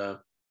the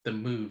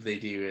move they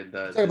do in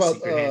the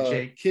secret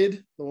handshake.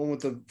 Kid, the one with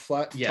the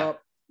flat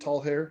top,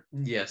 tall hair.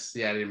 Yes,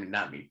 yeah, I didn't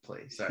not meet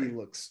play. Sorry, he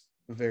looks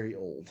very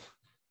old.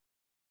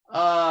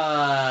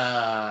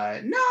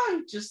 No,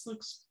 he just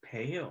looks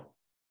pale.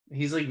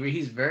 He's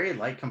very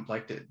light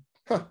complected.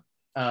 Huh.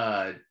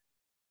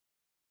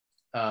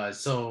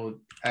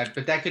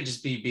 But that could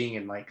just be being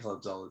in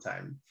nightclubs all the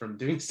time from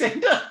doing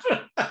stand up.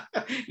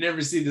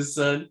 Never see the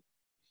sun.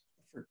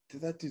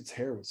 Dude, that dude's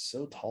hair was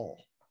so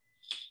tall.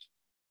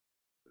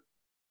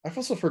 I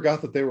also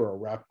forgot that they were a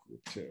rap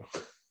group too.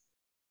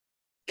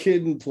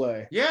 Kid and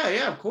Play.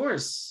 Yeah, of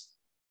course.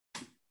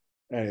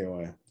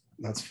 Anyway,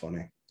 that's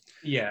funny.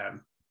 Yeah.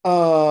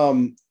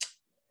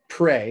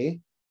 Prey,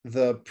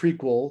 the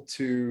prequel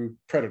to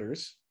Predator,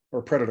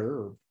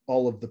 or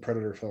all of the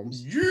Predator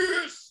films.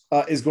 Yes.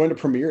 Is going to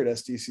premiere at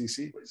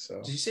SDCC.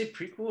 So did you say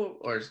prequel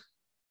or?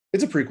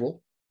 It's a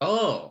prequel.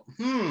 Oh,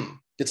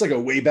 It's like a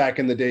way back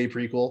in the day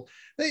prequel.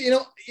 You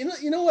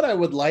know what I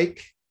would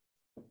like?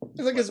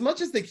 It's like, as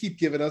much as they keep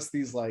giving us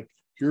these like,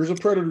 here's a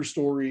Predator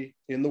story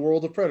in the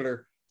world of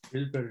Predator.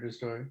 Here's a Predator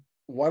story.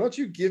 Why don't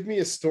you give me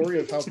a story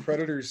of how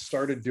Predators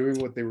started doing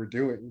what they were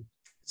doing?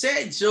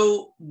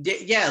 So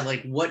yeah,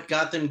 like what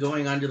got them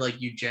going on to like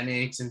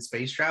eugenics and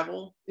space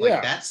travel,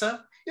 like that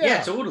stuff.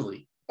 Yeah,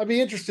 totally. I'd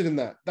be interested in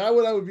that. I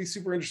would be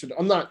super interested.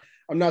 I'm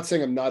not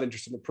saying I'm not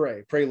interested in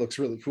Prey. Prey looks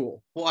really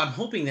cool. Well, I'm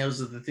hoping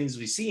those are the things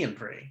we see in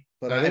Prey.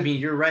 But I mean,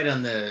 you're right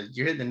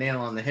you're hitting the nail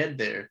on the head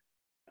there.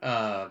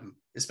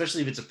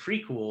 Especially if it's a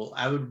prequel,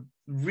 I would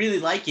really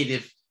like it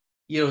if,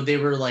 they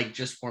were like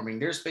just forming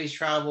their space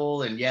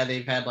travel, and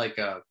they've had like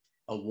a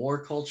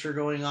war culture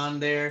going on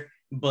there,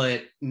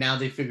 but now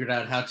they figured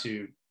out how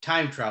to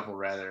time travel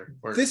rather.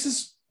 Or this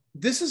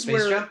is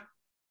where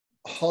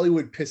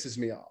Hollywood pisses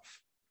me off.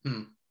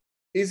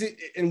 Is it?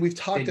 And we've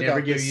talked about this. They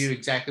never give you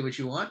exactly what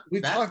you want.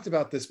 We've talked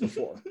about this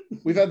before.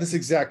 We've had this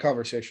exact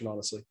conversation,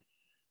 honestly.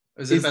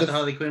 Is it about the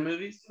Harley Quinn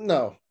movies?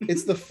 No,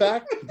 it's the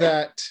fact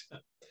that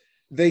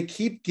they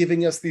keep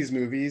giving us these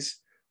movies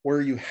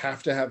where you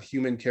have to have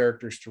human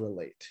characters to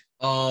relate.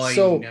 Oh,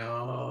 so I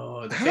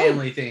know. The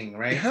family thing,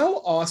 right? How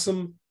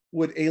awesome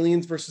would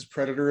Aliens versus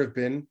Predator have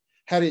been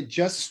had it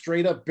just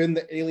straight up been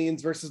the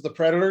Aliens versus the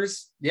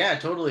Predators? Yeah,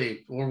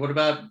 totally. Or what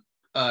about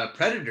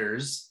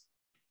Predators,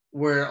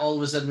 where all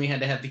of a sudden we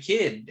had to have the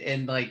kid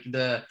and like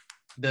the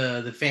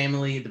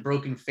family, the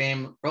broken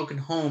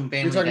home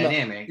family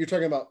dynamic. You're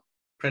talking about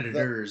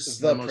Predators,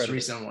 the most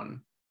recent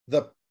one.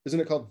 Isn't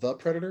it called The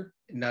Predator?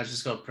 No, it's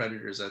just called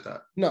Predators, I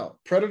thought. No,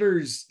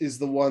 Predators is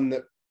the one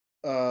that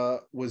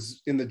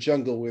was in the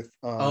jungle with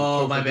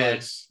my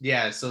bad.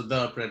 Yeah, so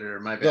The Predator,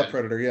 my bad. The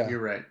Predator, yeah.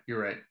 You're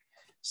right.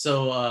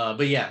 So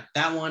but yeah,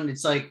 that one,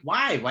 it's like,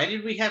 why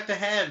did we have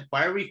to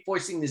why are we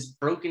forcing this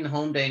broken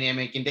home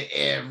dynamic into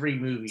every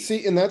movie?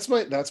 See, and that's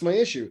my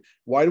issue.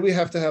 Why do we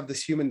have to have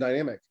this human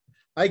dynamic?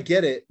 I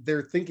get it.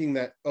 They're thinking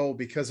that,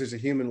 because there's a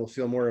human, we'll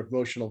feel more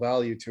emotional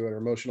value to it or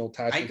emotional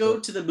attachment. I go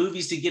to the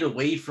movies to get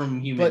away from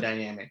human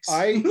dynamics.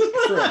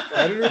 For a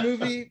Predator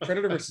movie,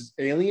 Predator versus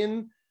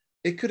Alien,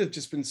 it could have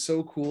just been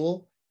so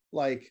cool.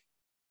 Like,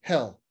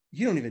 hell,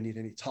 you don't even need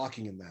any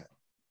talking in that.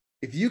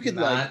 If you could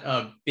not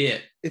a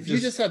bit. If you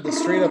just had the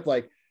straight up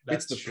like,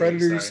 it's the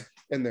Predators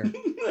and they're,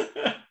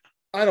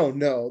 I don't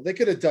know. They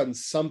could have done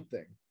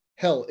something.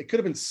 Hell, it could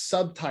have been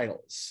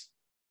subtitles.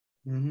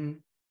 Mm-hmm.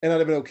 And I'd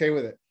have been okay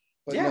with it.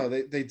 But no,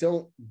 they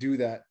don't do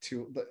that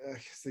too.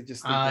 They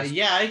just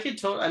I could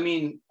totally. I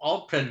mean,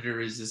 all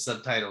Predator is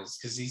subtitles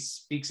because he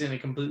speaks in a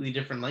completely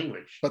different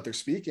language. But they're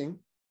speaking.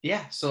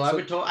 Yeah, so I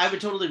would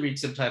totally read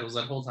subtitles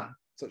that whole time.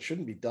 So it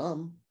shouldn't be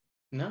dumb.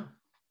 No.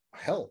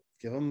 Hell,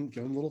 give them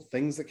little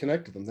things that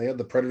connect to them. They had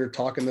the Predator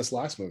talk in this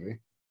last movie.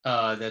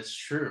 That's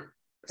true.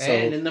 So,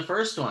 and in the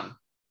first one,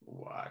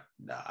 what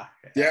the hell?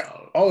 Yeah.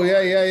 Oh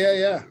yeah.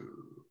 Yeah.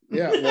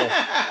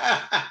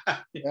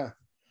 Well, yeah.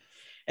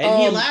 And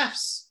he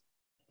laughs.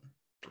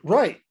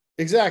 Right.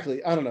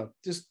 Exactly. I don't know.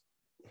 Just,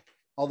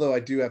 although I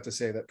do have to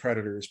say that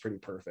Predator is pretty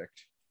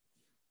perfect.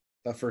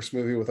 That first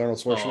movie with Arnold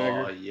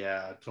Schwarzenegger. Oh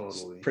yeah,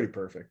 totally. Pretty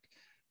perfect.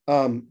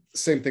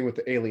 Same thing with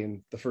the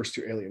Alien. The first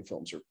two Alien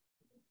films are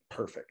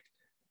perfect.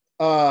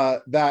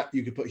 That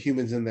you could put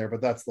humans in there,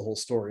 but that's the whole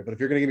story. But if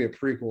you're going to give me a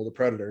prequel to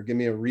Predator, give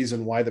me a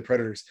reason why the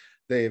Predators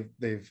they've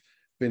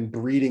been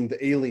breeding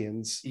the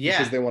aliens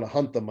because they want to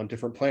hunt them on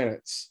different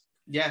planets.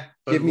 Yeah,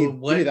 but Give me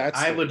what that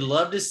I story. would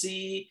love to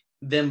see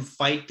them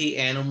fight the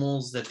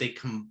animals that they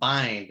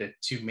combined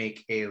to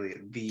make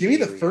alien. Give me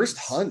the first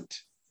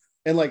hunt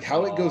and like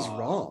how it goes Oh,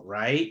 wrong.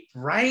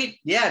 right,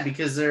 yeah,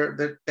 because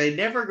they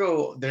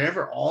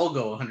never all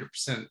go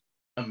 100%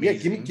 Yeah,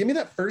 amazing. give me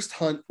that first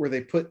hunt where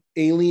they put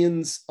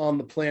aliens on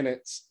the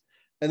planets,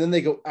 and then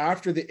they go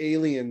after the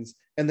aliens,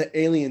 and the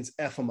aliens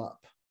f them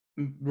up.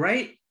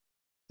 Right?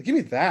 Give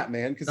me that,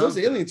 man, because those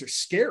aliens are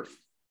scary.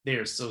 They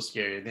are so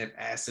scary. They have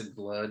acid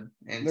blood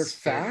and they're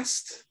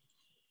fast.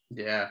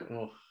 Yeah.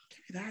 Oh.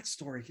 Give me that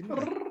story. Give me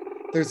that.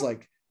 There's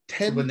like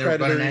 10 when they're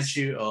predators running at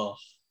you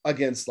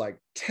against like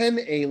 10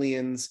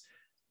 aliens,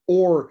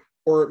 or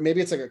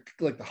maybe it's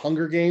like the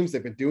Hunger Games.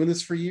 They've been doing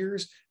this for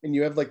years, and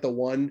you have like the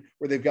one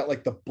where they've got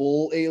like the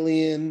bull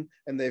alien,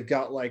 and they've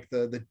got like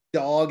the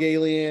dog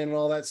alien and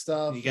all that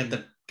stuff. You got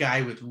the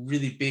guy with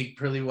really big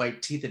pearly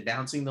white teeth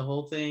announcing the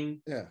whole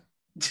thing. Yeah.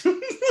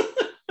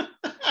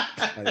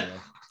 Anyway.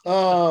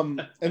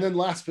 And then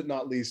last but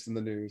not least in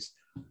the news,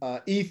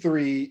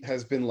 E3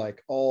 has been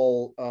like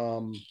all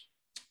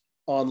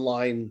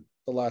online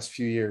the last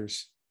few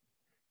years,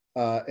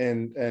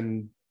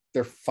 and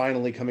they're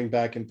finally coming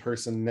back in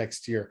person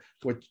next year,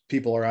 which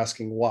people are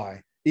asking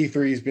why.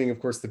 E3 is being, of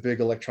course, the big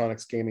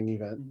electronics gaming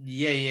event.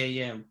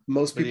 Yeah.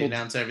 Most people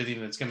announce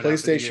everything that's coming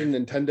PlayStation,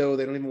 Nintendo,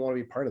 they don't even want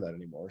to be part of that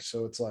anymore.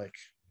 So it's like,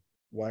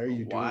 why are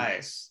you doing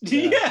this?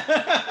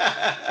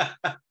 Yeah.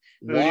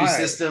 Why?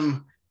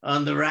 System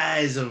on the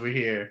rise over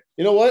here.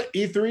 You know what?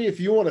 E3,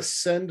 if you want to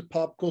send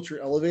Pop Culture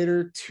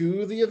Elevator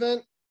to the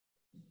event,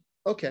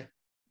 okay.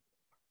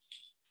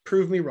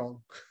 Prove me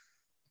wrong.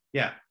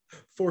 Yeah.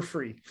 For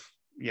free.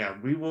 Yeah,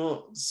 we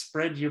will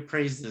spread your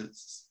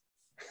praises.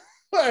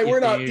 Right, we're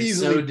not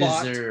easily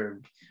bought.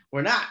 Deserved.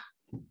 We're not.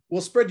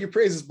 We'll spread your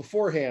praises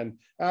beforehand.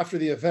 After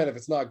the event, if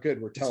it's not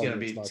good, we're telling you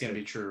it's gonna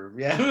be true.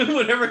 Yeah,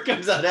 whatever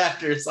comes out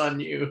after, it's on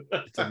you.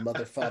 It's a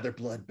mother father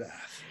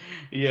bloodbath.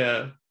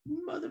 Yeah,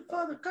 mother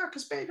father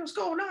cockaspain, what's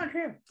going on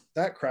here?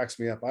 That cracks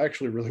me up. I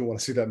actually really want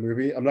to see that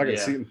movie. I'm not gonna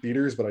see it in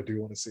theaters, but I do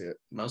want to see it.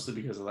 Mostly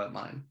because of that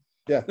line.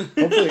 Yeah,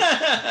 hopefully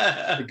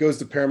it goes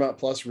to Paramount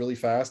Plus really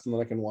fast, and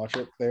then I can watch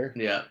it there.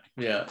 Yeah.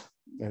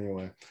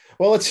 Anyway,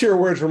 well, let's hear a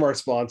word from our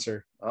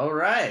sponsor. All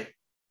right.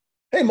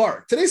 Hey,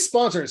 Mark. Today's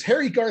sponsor is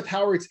Harry Garth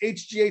Howard's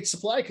HGH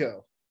Supply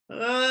Co.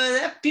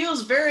 That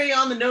feels very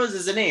on the nose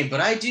as a name,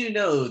 but I do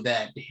know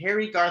that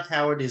Harry Garth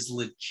Howard is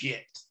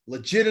legit.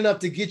 Legit enough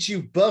to get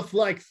you buff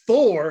like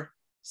Thor.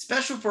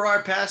 Special for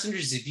our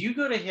passengers, if you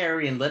go to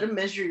Harry and let him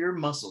measure your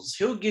muscles,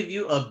 he'll give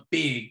you a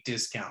big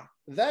discount.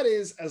 That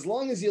is, as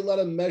long as you let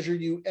him measure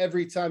you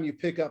every time you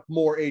pick up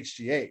more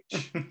HGH.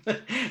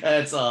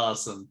 That's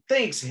awesome.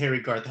 Thanks, Harry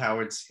Garth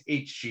Howard's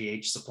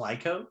HGH Supply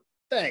Co.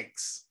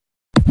 Thanks.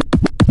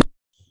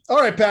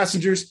 All right,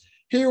 passengers.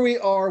 Here we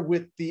are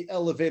with the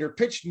elevator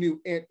pitch,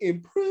 new and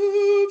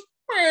improved.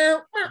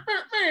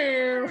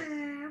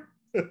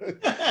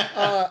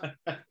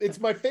 It's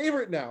my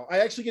favorite now. I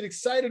actually get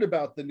excited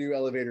about the new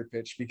elevator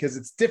pitch because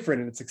it's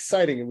different and it's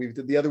exciting. And we've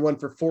did the other one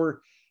for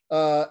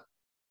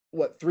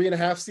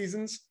 3.5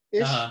 seasons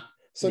ish.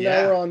 So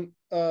now we're on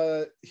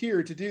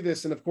here to do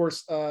this, and of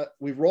course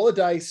we roll a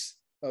dice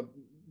on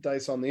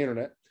the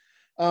internet,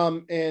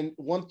 and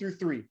 1 through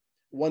 3.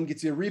 1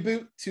 gets you a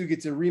reboot, 2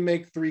 gets a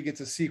remake, 3 gets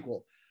a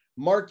sequel.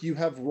 Mark, you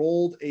have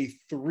rolled a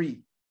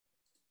 3.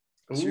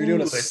 So you're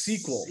doing a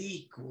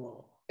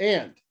sequel.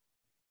 And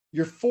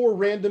your 4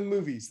 random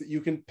movies that you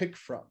can pick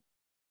from.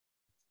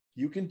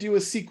 You can do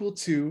a sequel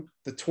to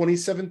the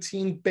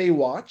 2017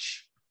 Baywatch.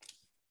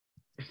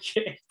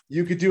 Okay.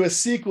 You could do a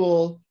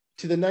sequel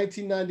to the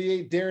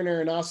 1998 Darren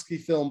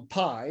Aronofsky film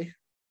Pi.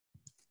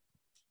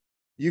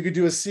 You could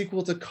do a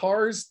sequel to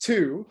Cars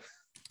 2.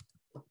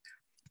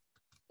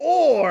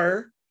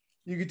 Or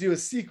you could do a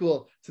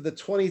sequel to the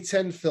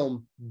 2010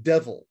 film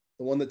Devil,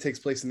 the one that takes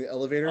place in the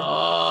elevator.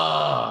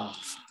 Oh.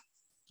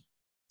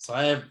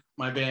 So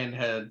my band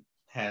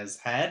has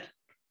had.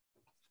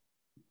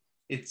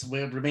 It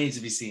remains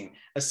to be seen.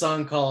 A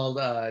song called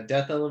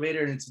Death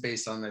Elevator, and it's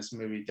based on this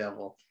movie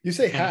Devil. You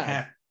say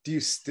had. Do you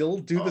still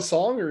do the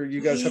song, or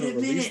you guys haven't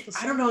released the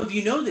song? I don't know if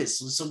you know this.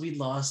 So we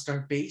lost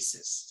our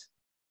bassist.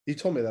 You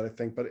told me that, I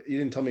think, but you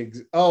didn't tell me.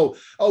 Oh,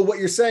 what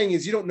you're saying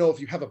is you don't know if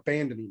you have a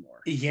band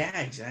anymore. Yeah,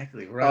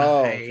 exactly. We're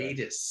on a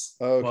hiatus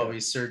while we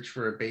search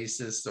for a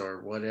bassist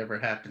or whatever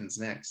happens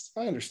next.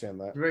 I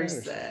understand that. Very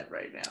sad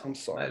right now. I'm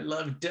sorry. I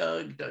love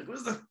Doug. Doug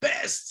was the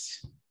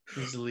best.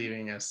 He's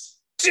leaving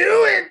us.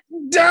 Do it,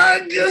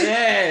 Doug!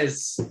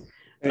 Yes.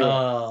 Anyway.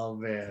 Oh,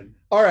 man.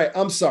 All right,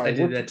 I'm sorry.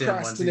 We're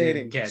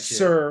procrastinating,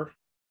 sir.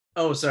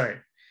 Oh, sorry.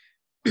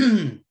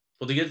 Well,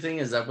 the good thing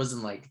is I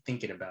wasn't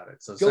thinking about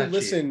it. So go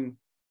listen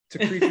to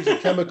Creatures and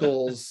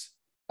Chemicals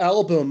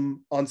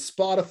album on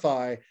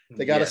Spotify.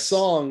 They got a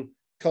song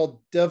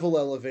called Devil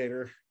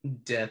Elevator.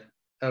 Death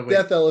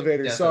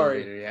Elevator.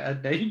 Sorry. Elevator, yeah.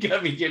 Now you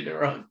got me getting it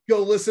wrong.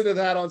 Go listen to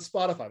that on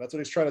Spotify. That's what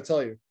he's trying to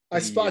tell you. I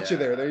spot you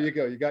there. There you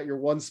go. You got your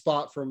one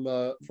spot from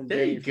there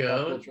you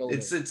go.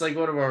 It's like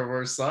one of our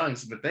worst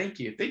songs, but thank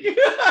you.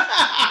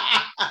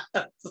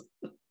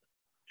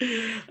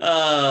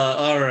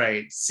 All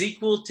right.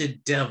 Sequel to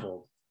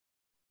Devil.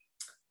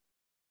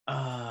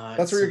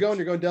 That's where you're going?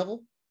 You're going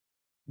Devil?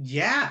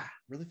 Yeah.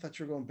 Really thought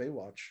you were going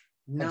Baywatch.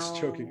 No. I'm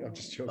just joking. I'm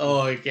just joking.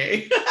 Oh,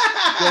 okay.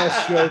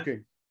 Just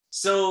joking.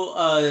 So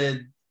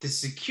the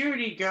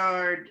security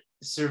guard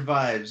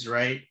survives,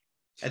 right?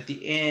 At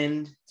the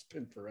end. It's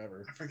been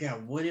forever. I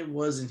forgot what it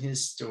was in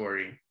his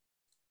story.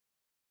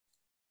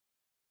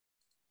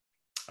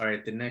 All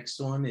right, the next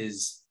one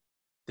is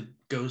the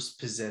ghost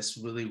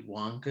possessed Willy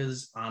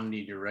Wonka's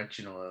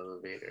omnidirectional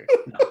elevator.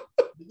 No.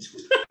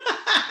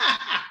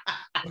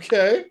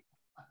 Okay.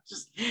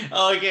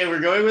 Okay,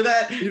 we're going with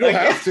that. You don't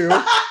have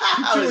to.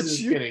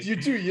 You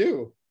do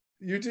you.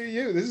 You do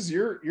you. This is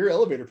your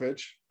elevator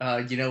pitch.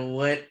 You know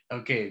what?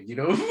 Okay,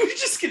 we're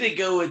just gonna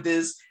go with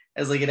this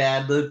as like an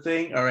ad lib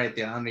thing. All right,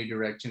 the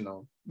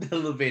omnidirectional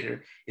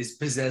elevator is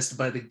possessed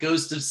by the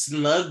ghost of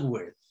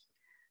Slugworth,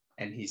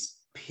 and he's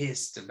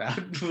pissed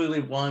about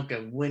Willy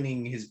Wonka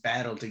winning his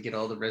battle to get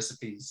all the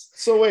recipes.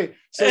 So wait,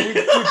 we've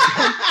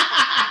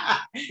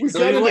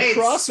got into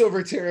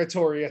crossover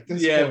territory at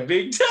this point. Yeah,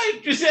 big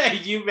time.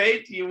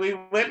 We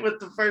went with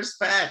the first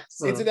fact.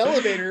 So. It's an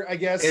elevator, I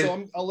guess.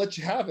 So I'll let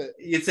you have it.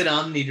 It's an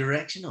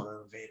omnidirectional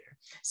elevator.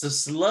 So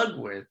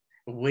Slugworth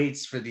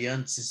waits for the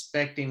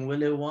unsuspecting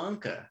Willy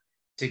Wonka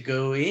to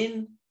go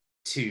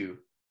into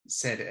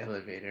said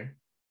elevator,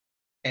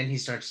 and he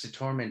starts to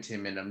torment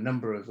him in a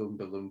number of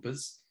Oompa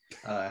Loompas,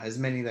 as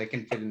many that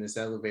can fit in this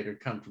elevator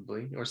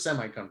comfortably or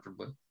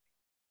semi-comfortably.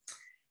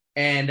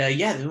 And the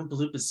Oompa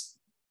Loompas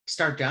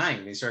start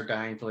dying. They start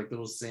dying for like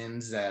little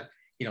sins that,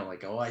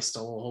 like, oh, I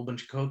stole a whole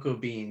bunch of cocoa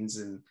beans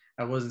and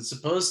I wasn't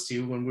supposed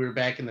to when we were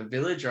back in the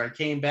village, or I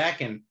came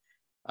back and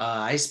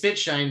I spit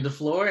shined the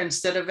floor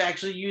instead of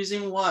actually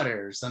using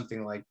water or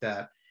something like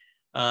that.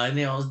 And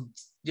they all,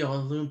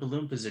 Loompa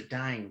Loompas are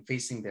dying,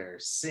 facing their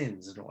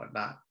sins and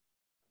whatnot,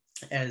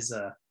 as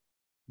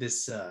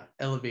this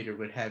elevator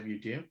would have you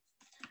do.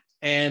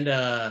 And,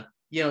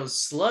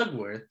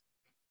 Slugworth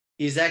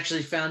is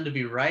actually found to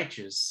be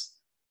righteous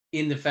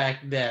in the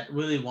fact that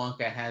Willy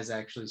Wonka has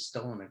actually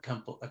stolen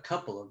a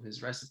couple of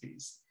his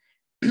recipes.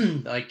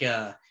 Like,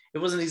 it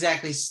wasn't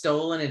exactly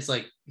stolen. It's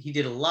like he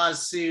did a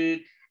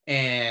lawsuit,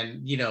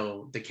 and,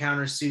 the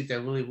countersuit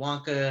that Willy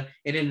Wonka,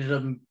 it ended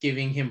up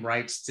giving him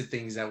rights to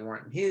things that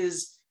weren't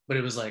his, but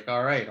it was like,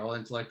 all right, all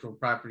intellectual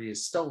property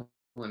is stolen.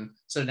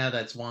 So now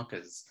that's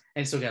Wonka's,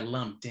 and so got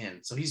lumped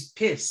in. So he's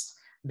pissed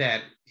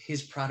that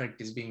his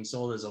product is being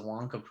sold as a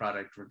Wonka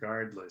product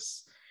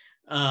regardless.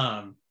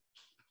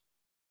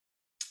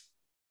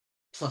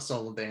 Plus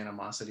all of the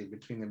animosity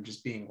between them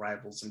just being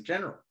rivals in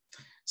general.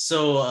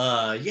 So,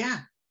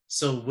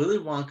 so Willy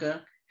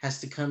Wonka has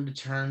to come to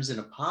terms and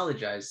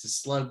apologize to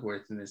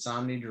Slugworth in this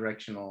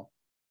omnidirectional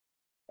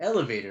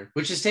elevator,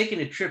 which is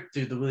taking a trip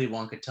through the Willy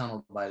Wonka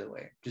tunnel, by the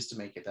way, just to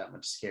make it that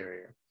much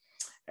scarier.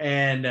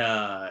 And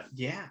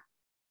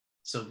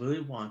so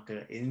Willy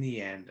Wonka, in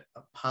the end,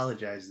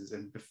 apologizes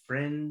and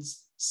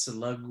befriends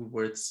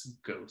Slugworth's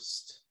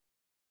ghost.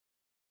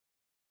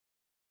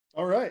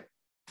 All right.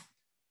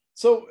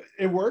 So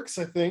it works,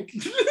 I think.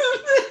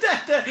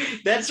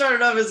 that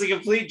started off as a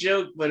complete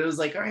joke, but it was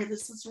like, all right,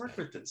 let's work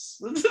with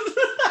this.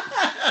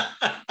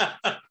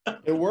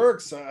 It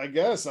works, I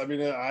guess. I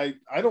mean, I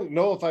don't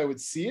know if I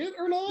would see it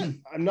or not.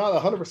 I'm not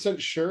 100%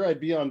 sure I'd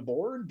be on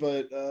board,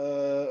 but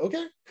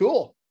okay,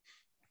 cool.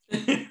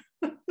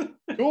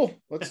 Cool.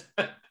 Let's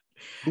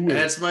do it.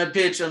 That's my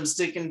pitch. I'm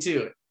sticking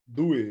to it.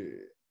 Do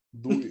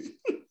it.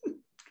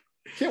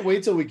 Can't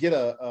wait till we get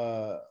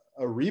a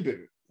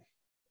reboot.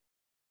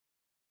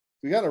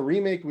 We got a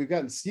remake. We've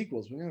gotten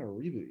sequels. We got a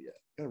reboot yet.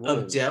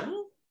 Of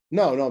Devil?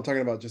 No, I'm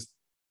talking about just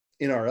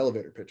in our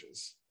elevator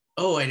pitches.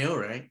 Oh, I know,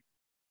 right?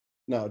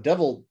 No,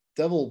 Devil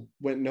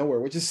went nowhere,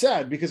 which is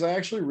sad because I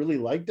actually really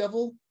like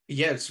Devil.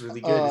 Yeah, it's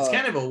really good. It's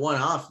kind of a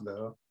one-off,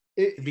 though.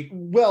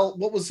 Well,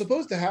 what was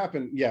supposed to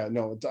happen? Yeah,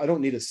 no, I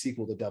don't need a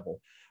sequel to Devil.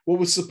 What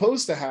was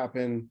supposed to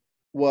happen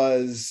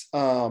was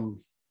that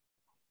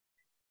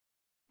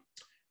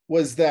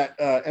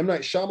M.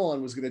 Night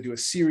Shyamalan was going to do a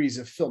series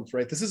of films,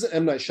 right? This isn't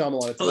M. Night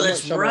Shyamalan.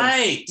 That's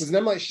right. It was an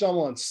M. Night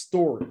Shyamalan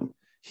story.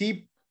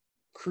 He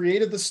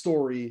created the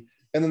story,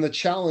 and then the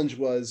challenge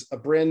was a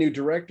brand new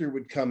director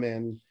would come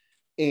in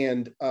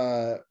and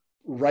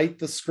write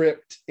the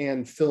script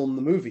and film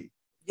the movie.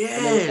 Yes.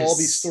 And there would all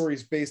be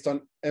stories based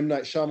on M.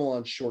 Night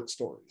Shyamalan's short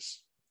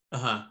stories.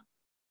 Uh-huh.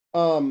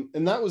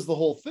 And that was the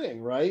whole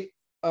thing, right?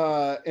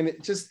 And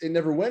it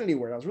never went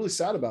anywhere. And I was really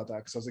sad about that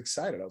because I was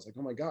excited. I was like,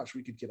 oh my gosh,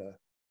 we could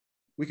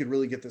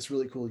really get this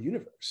really cool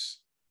universe.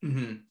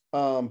 Mm-hmm.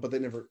 But they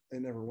never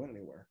went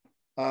anywhere.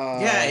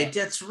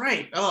 That's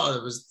right.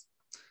 Oh, it's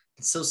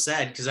so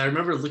sad because I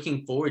remember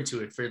looking forward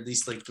to it for at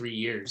least like 3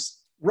 years.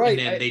 Right. And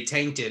then they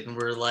tanked it and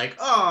we're like,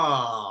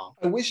 oh.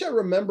 I wish I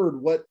remembered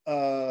what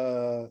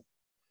the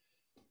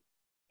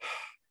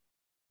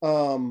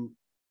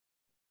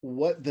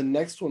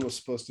next one was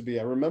supposed to be.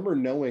 I remember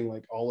knowing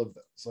like all of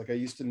those. Like I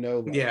used to know.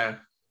 Like, yeah.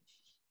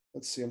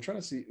 Let's see. I'm trying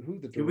to see who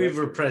the director. We've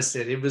repressed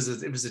it. It was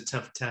a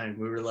tough time.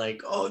 We were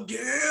like, oh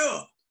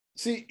yeah.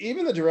 See,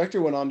 even the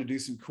director went on to do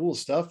some cool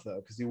stuff though,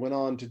 because he went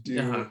on to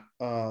do.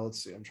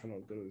 Let's see, I'm trying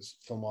to go to his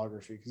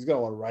filmography because he's got a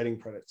lot of writing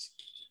credits.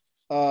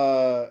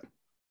 Are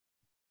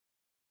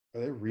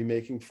they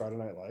remaking Friday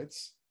Night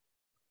Lights?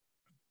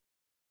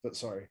 But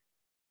sorry,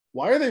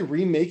 why are they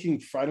remaking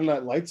Friday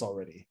Night Lights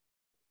already?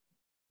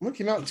 When it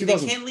came out in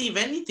 2000, they can't leave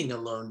anything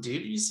alone,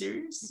 dude. Are you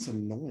serious? It's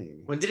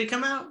annoying. When did it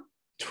come out?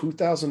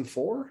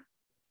 2004.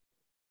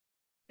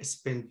 It's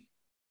been.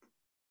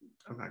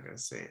 I'm not gonna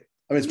say it.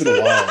 I mean, it's been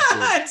a while.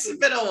 It's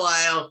been a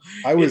while.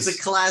 It's a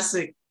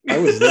classic. I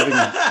was living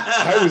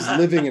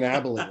in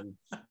Abilene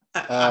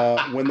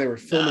when they were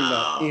filming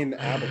that in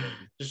Abilene.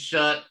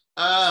 Shut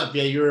up!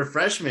 Yeah, you were a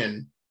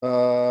freshman.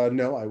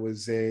 No, I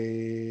was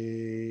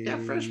a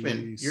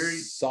freshman. You're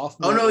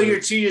sophomore. Oh no, you're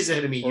 2 years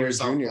ahead of me. You're a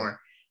sophomore. Junior.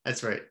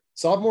 That's right.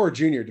 Sophomore or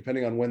junior,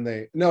 depending on when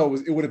they. No,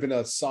 it would have been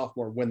a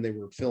sophomore when they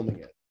were filming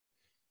it.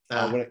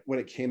 When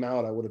it came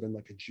out, I would have been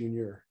like a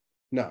junior.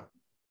 No,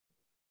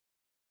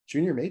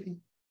 junior maybe.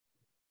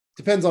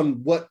 Depends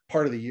on what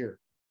part of the year.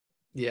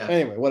 Yeah.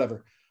 Anyway,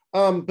 whatever.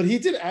 But he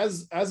did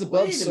as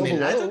above, Wait so a minute.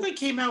 below. I thought that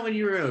came out when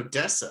you were in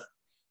Odessa.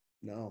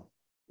 No,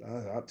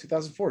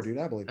 2004, dude.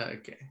 I believe.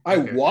 Okay. I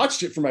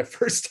watched it for my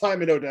first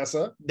time in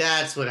Odessa.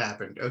 That's what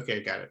happened.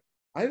 Okay, got it.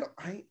 I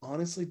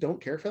honestly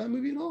don't care for that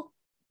movie at all,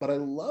 but I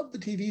love the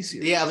TV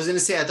series. Yeah, I was gonna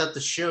say I thought the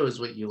show is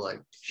what you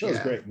liked. Show's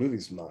great.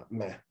 Movie's not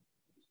meh.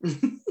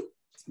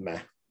 It's meh.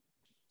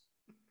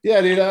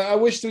 Yeah, dude. I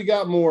wish we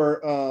got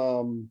more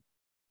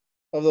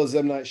of those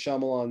M. Night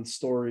Shyamalan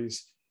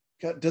stories.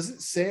 God, does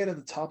it say it at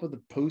the top of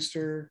the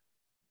poster?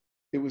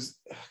 It was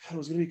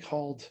going to be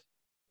called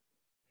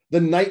The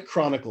Night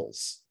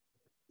Chronicles.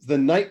 The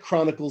Night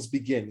Chronicles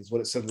Begin is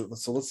what it said.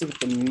 So let's look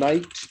at The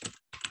Night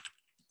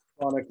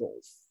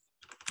Chronicles.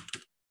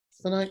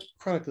 The Night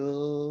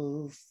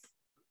Chronicles.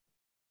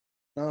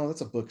 No,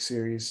 that's a book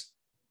series.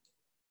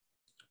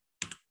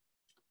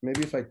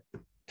 Maybe if I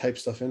type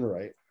stuff in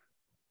right.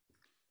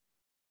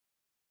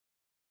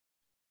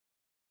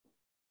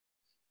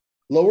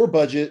 Lower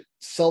budget,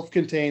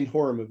 self-contained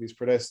horror movies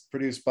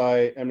produced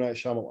by M. Night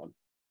Shyamalan.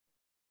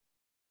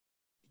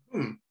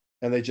 And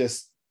they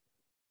just...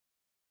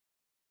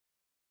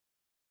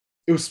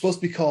 It was supposed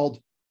to be called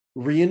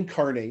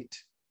Reincarnate,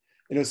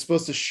 and it was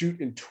supposed to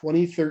shoot in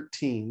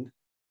 2013.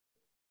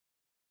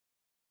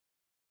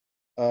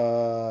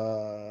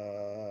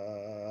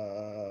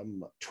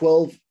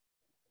 12...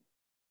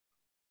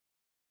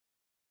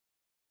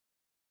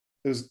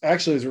 It was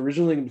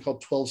originally going to be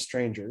called 12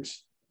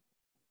 Strangers.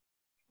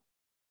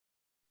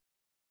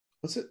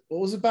 What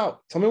was it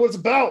about? Tell me what it's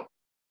about.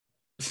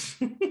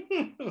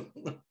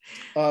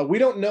 We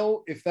don't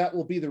know if that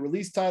will be the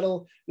release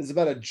title. It's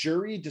about a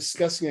jury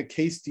discussing a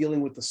case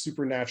dealing with the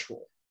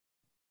supernatural.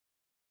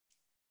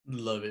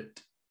 Love it.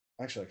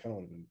 Actually, I kind of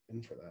want to be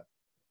in for that.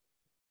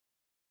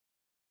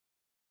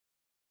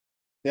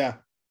 Yeah.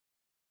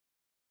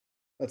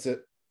 That's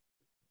it.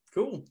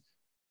 Cool.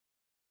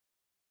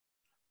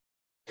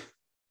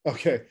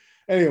 Okay.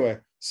 Anyway,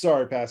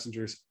 sorry,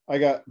 passengers. I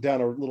got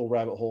down a little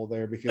rabbit hole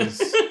there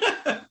because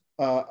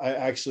I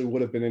actually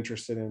would have been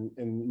interested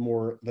in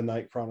more The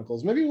Night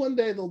Chronicles. Maybe one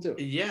day they'll do it.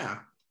 Yeah.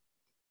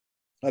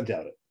 I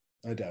doubt it.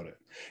 You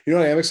know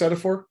what I am excited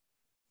for?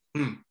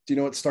 Do you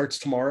know what starts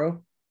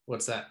tomorrow?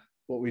 What's that?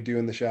 What We Do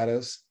in the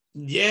Shadows.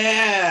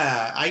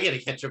 Yeah. I got to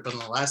catch up on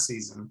the last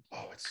season.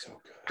 Oh, it's so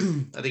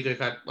good. I think we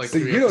got like so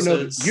 3 you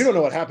episodes. You don't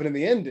know what happened in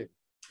the ending.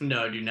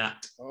 No, I do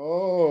not.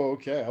 Oh,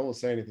 okay. I won't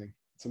say anything.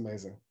 It's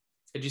amazing.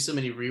 I do so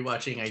many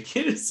rewatching. I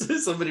can't.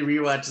 So many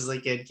rewatches. I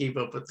can't keep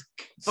up with.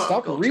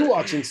 Stop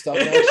rewatching stuff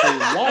and actually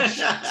watch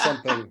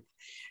something.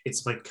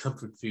 It's my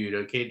comfort food,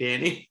 okay,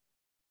 Danny?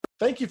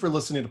 Thank you for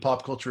listening to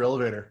Pop Culture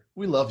Elevator.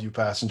 We love you,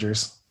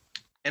 passengers.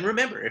 And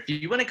remember, if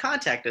you want to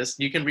contact us,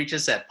 you can reach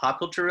us at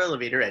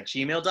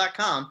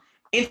popcultureelevator@gmail.com,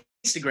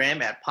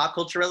 Instagram at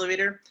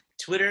popcultureelevator,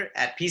 Twitter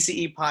at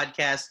PCE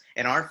Podcast,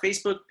 and our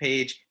Facebook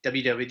page,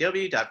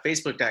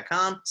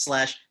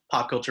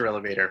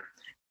 www.facebook.com/popcultureelevator.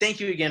 Thank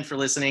you again for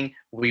listening.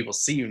 We will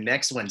see you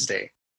next Wednesday.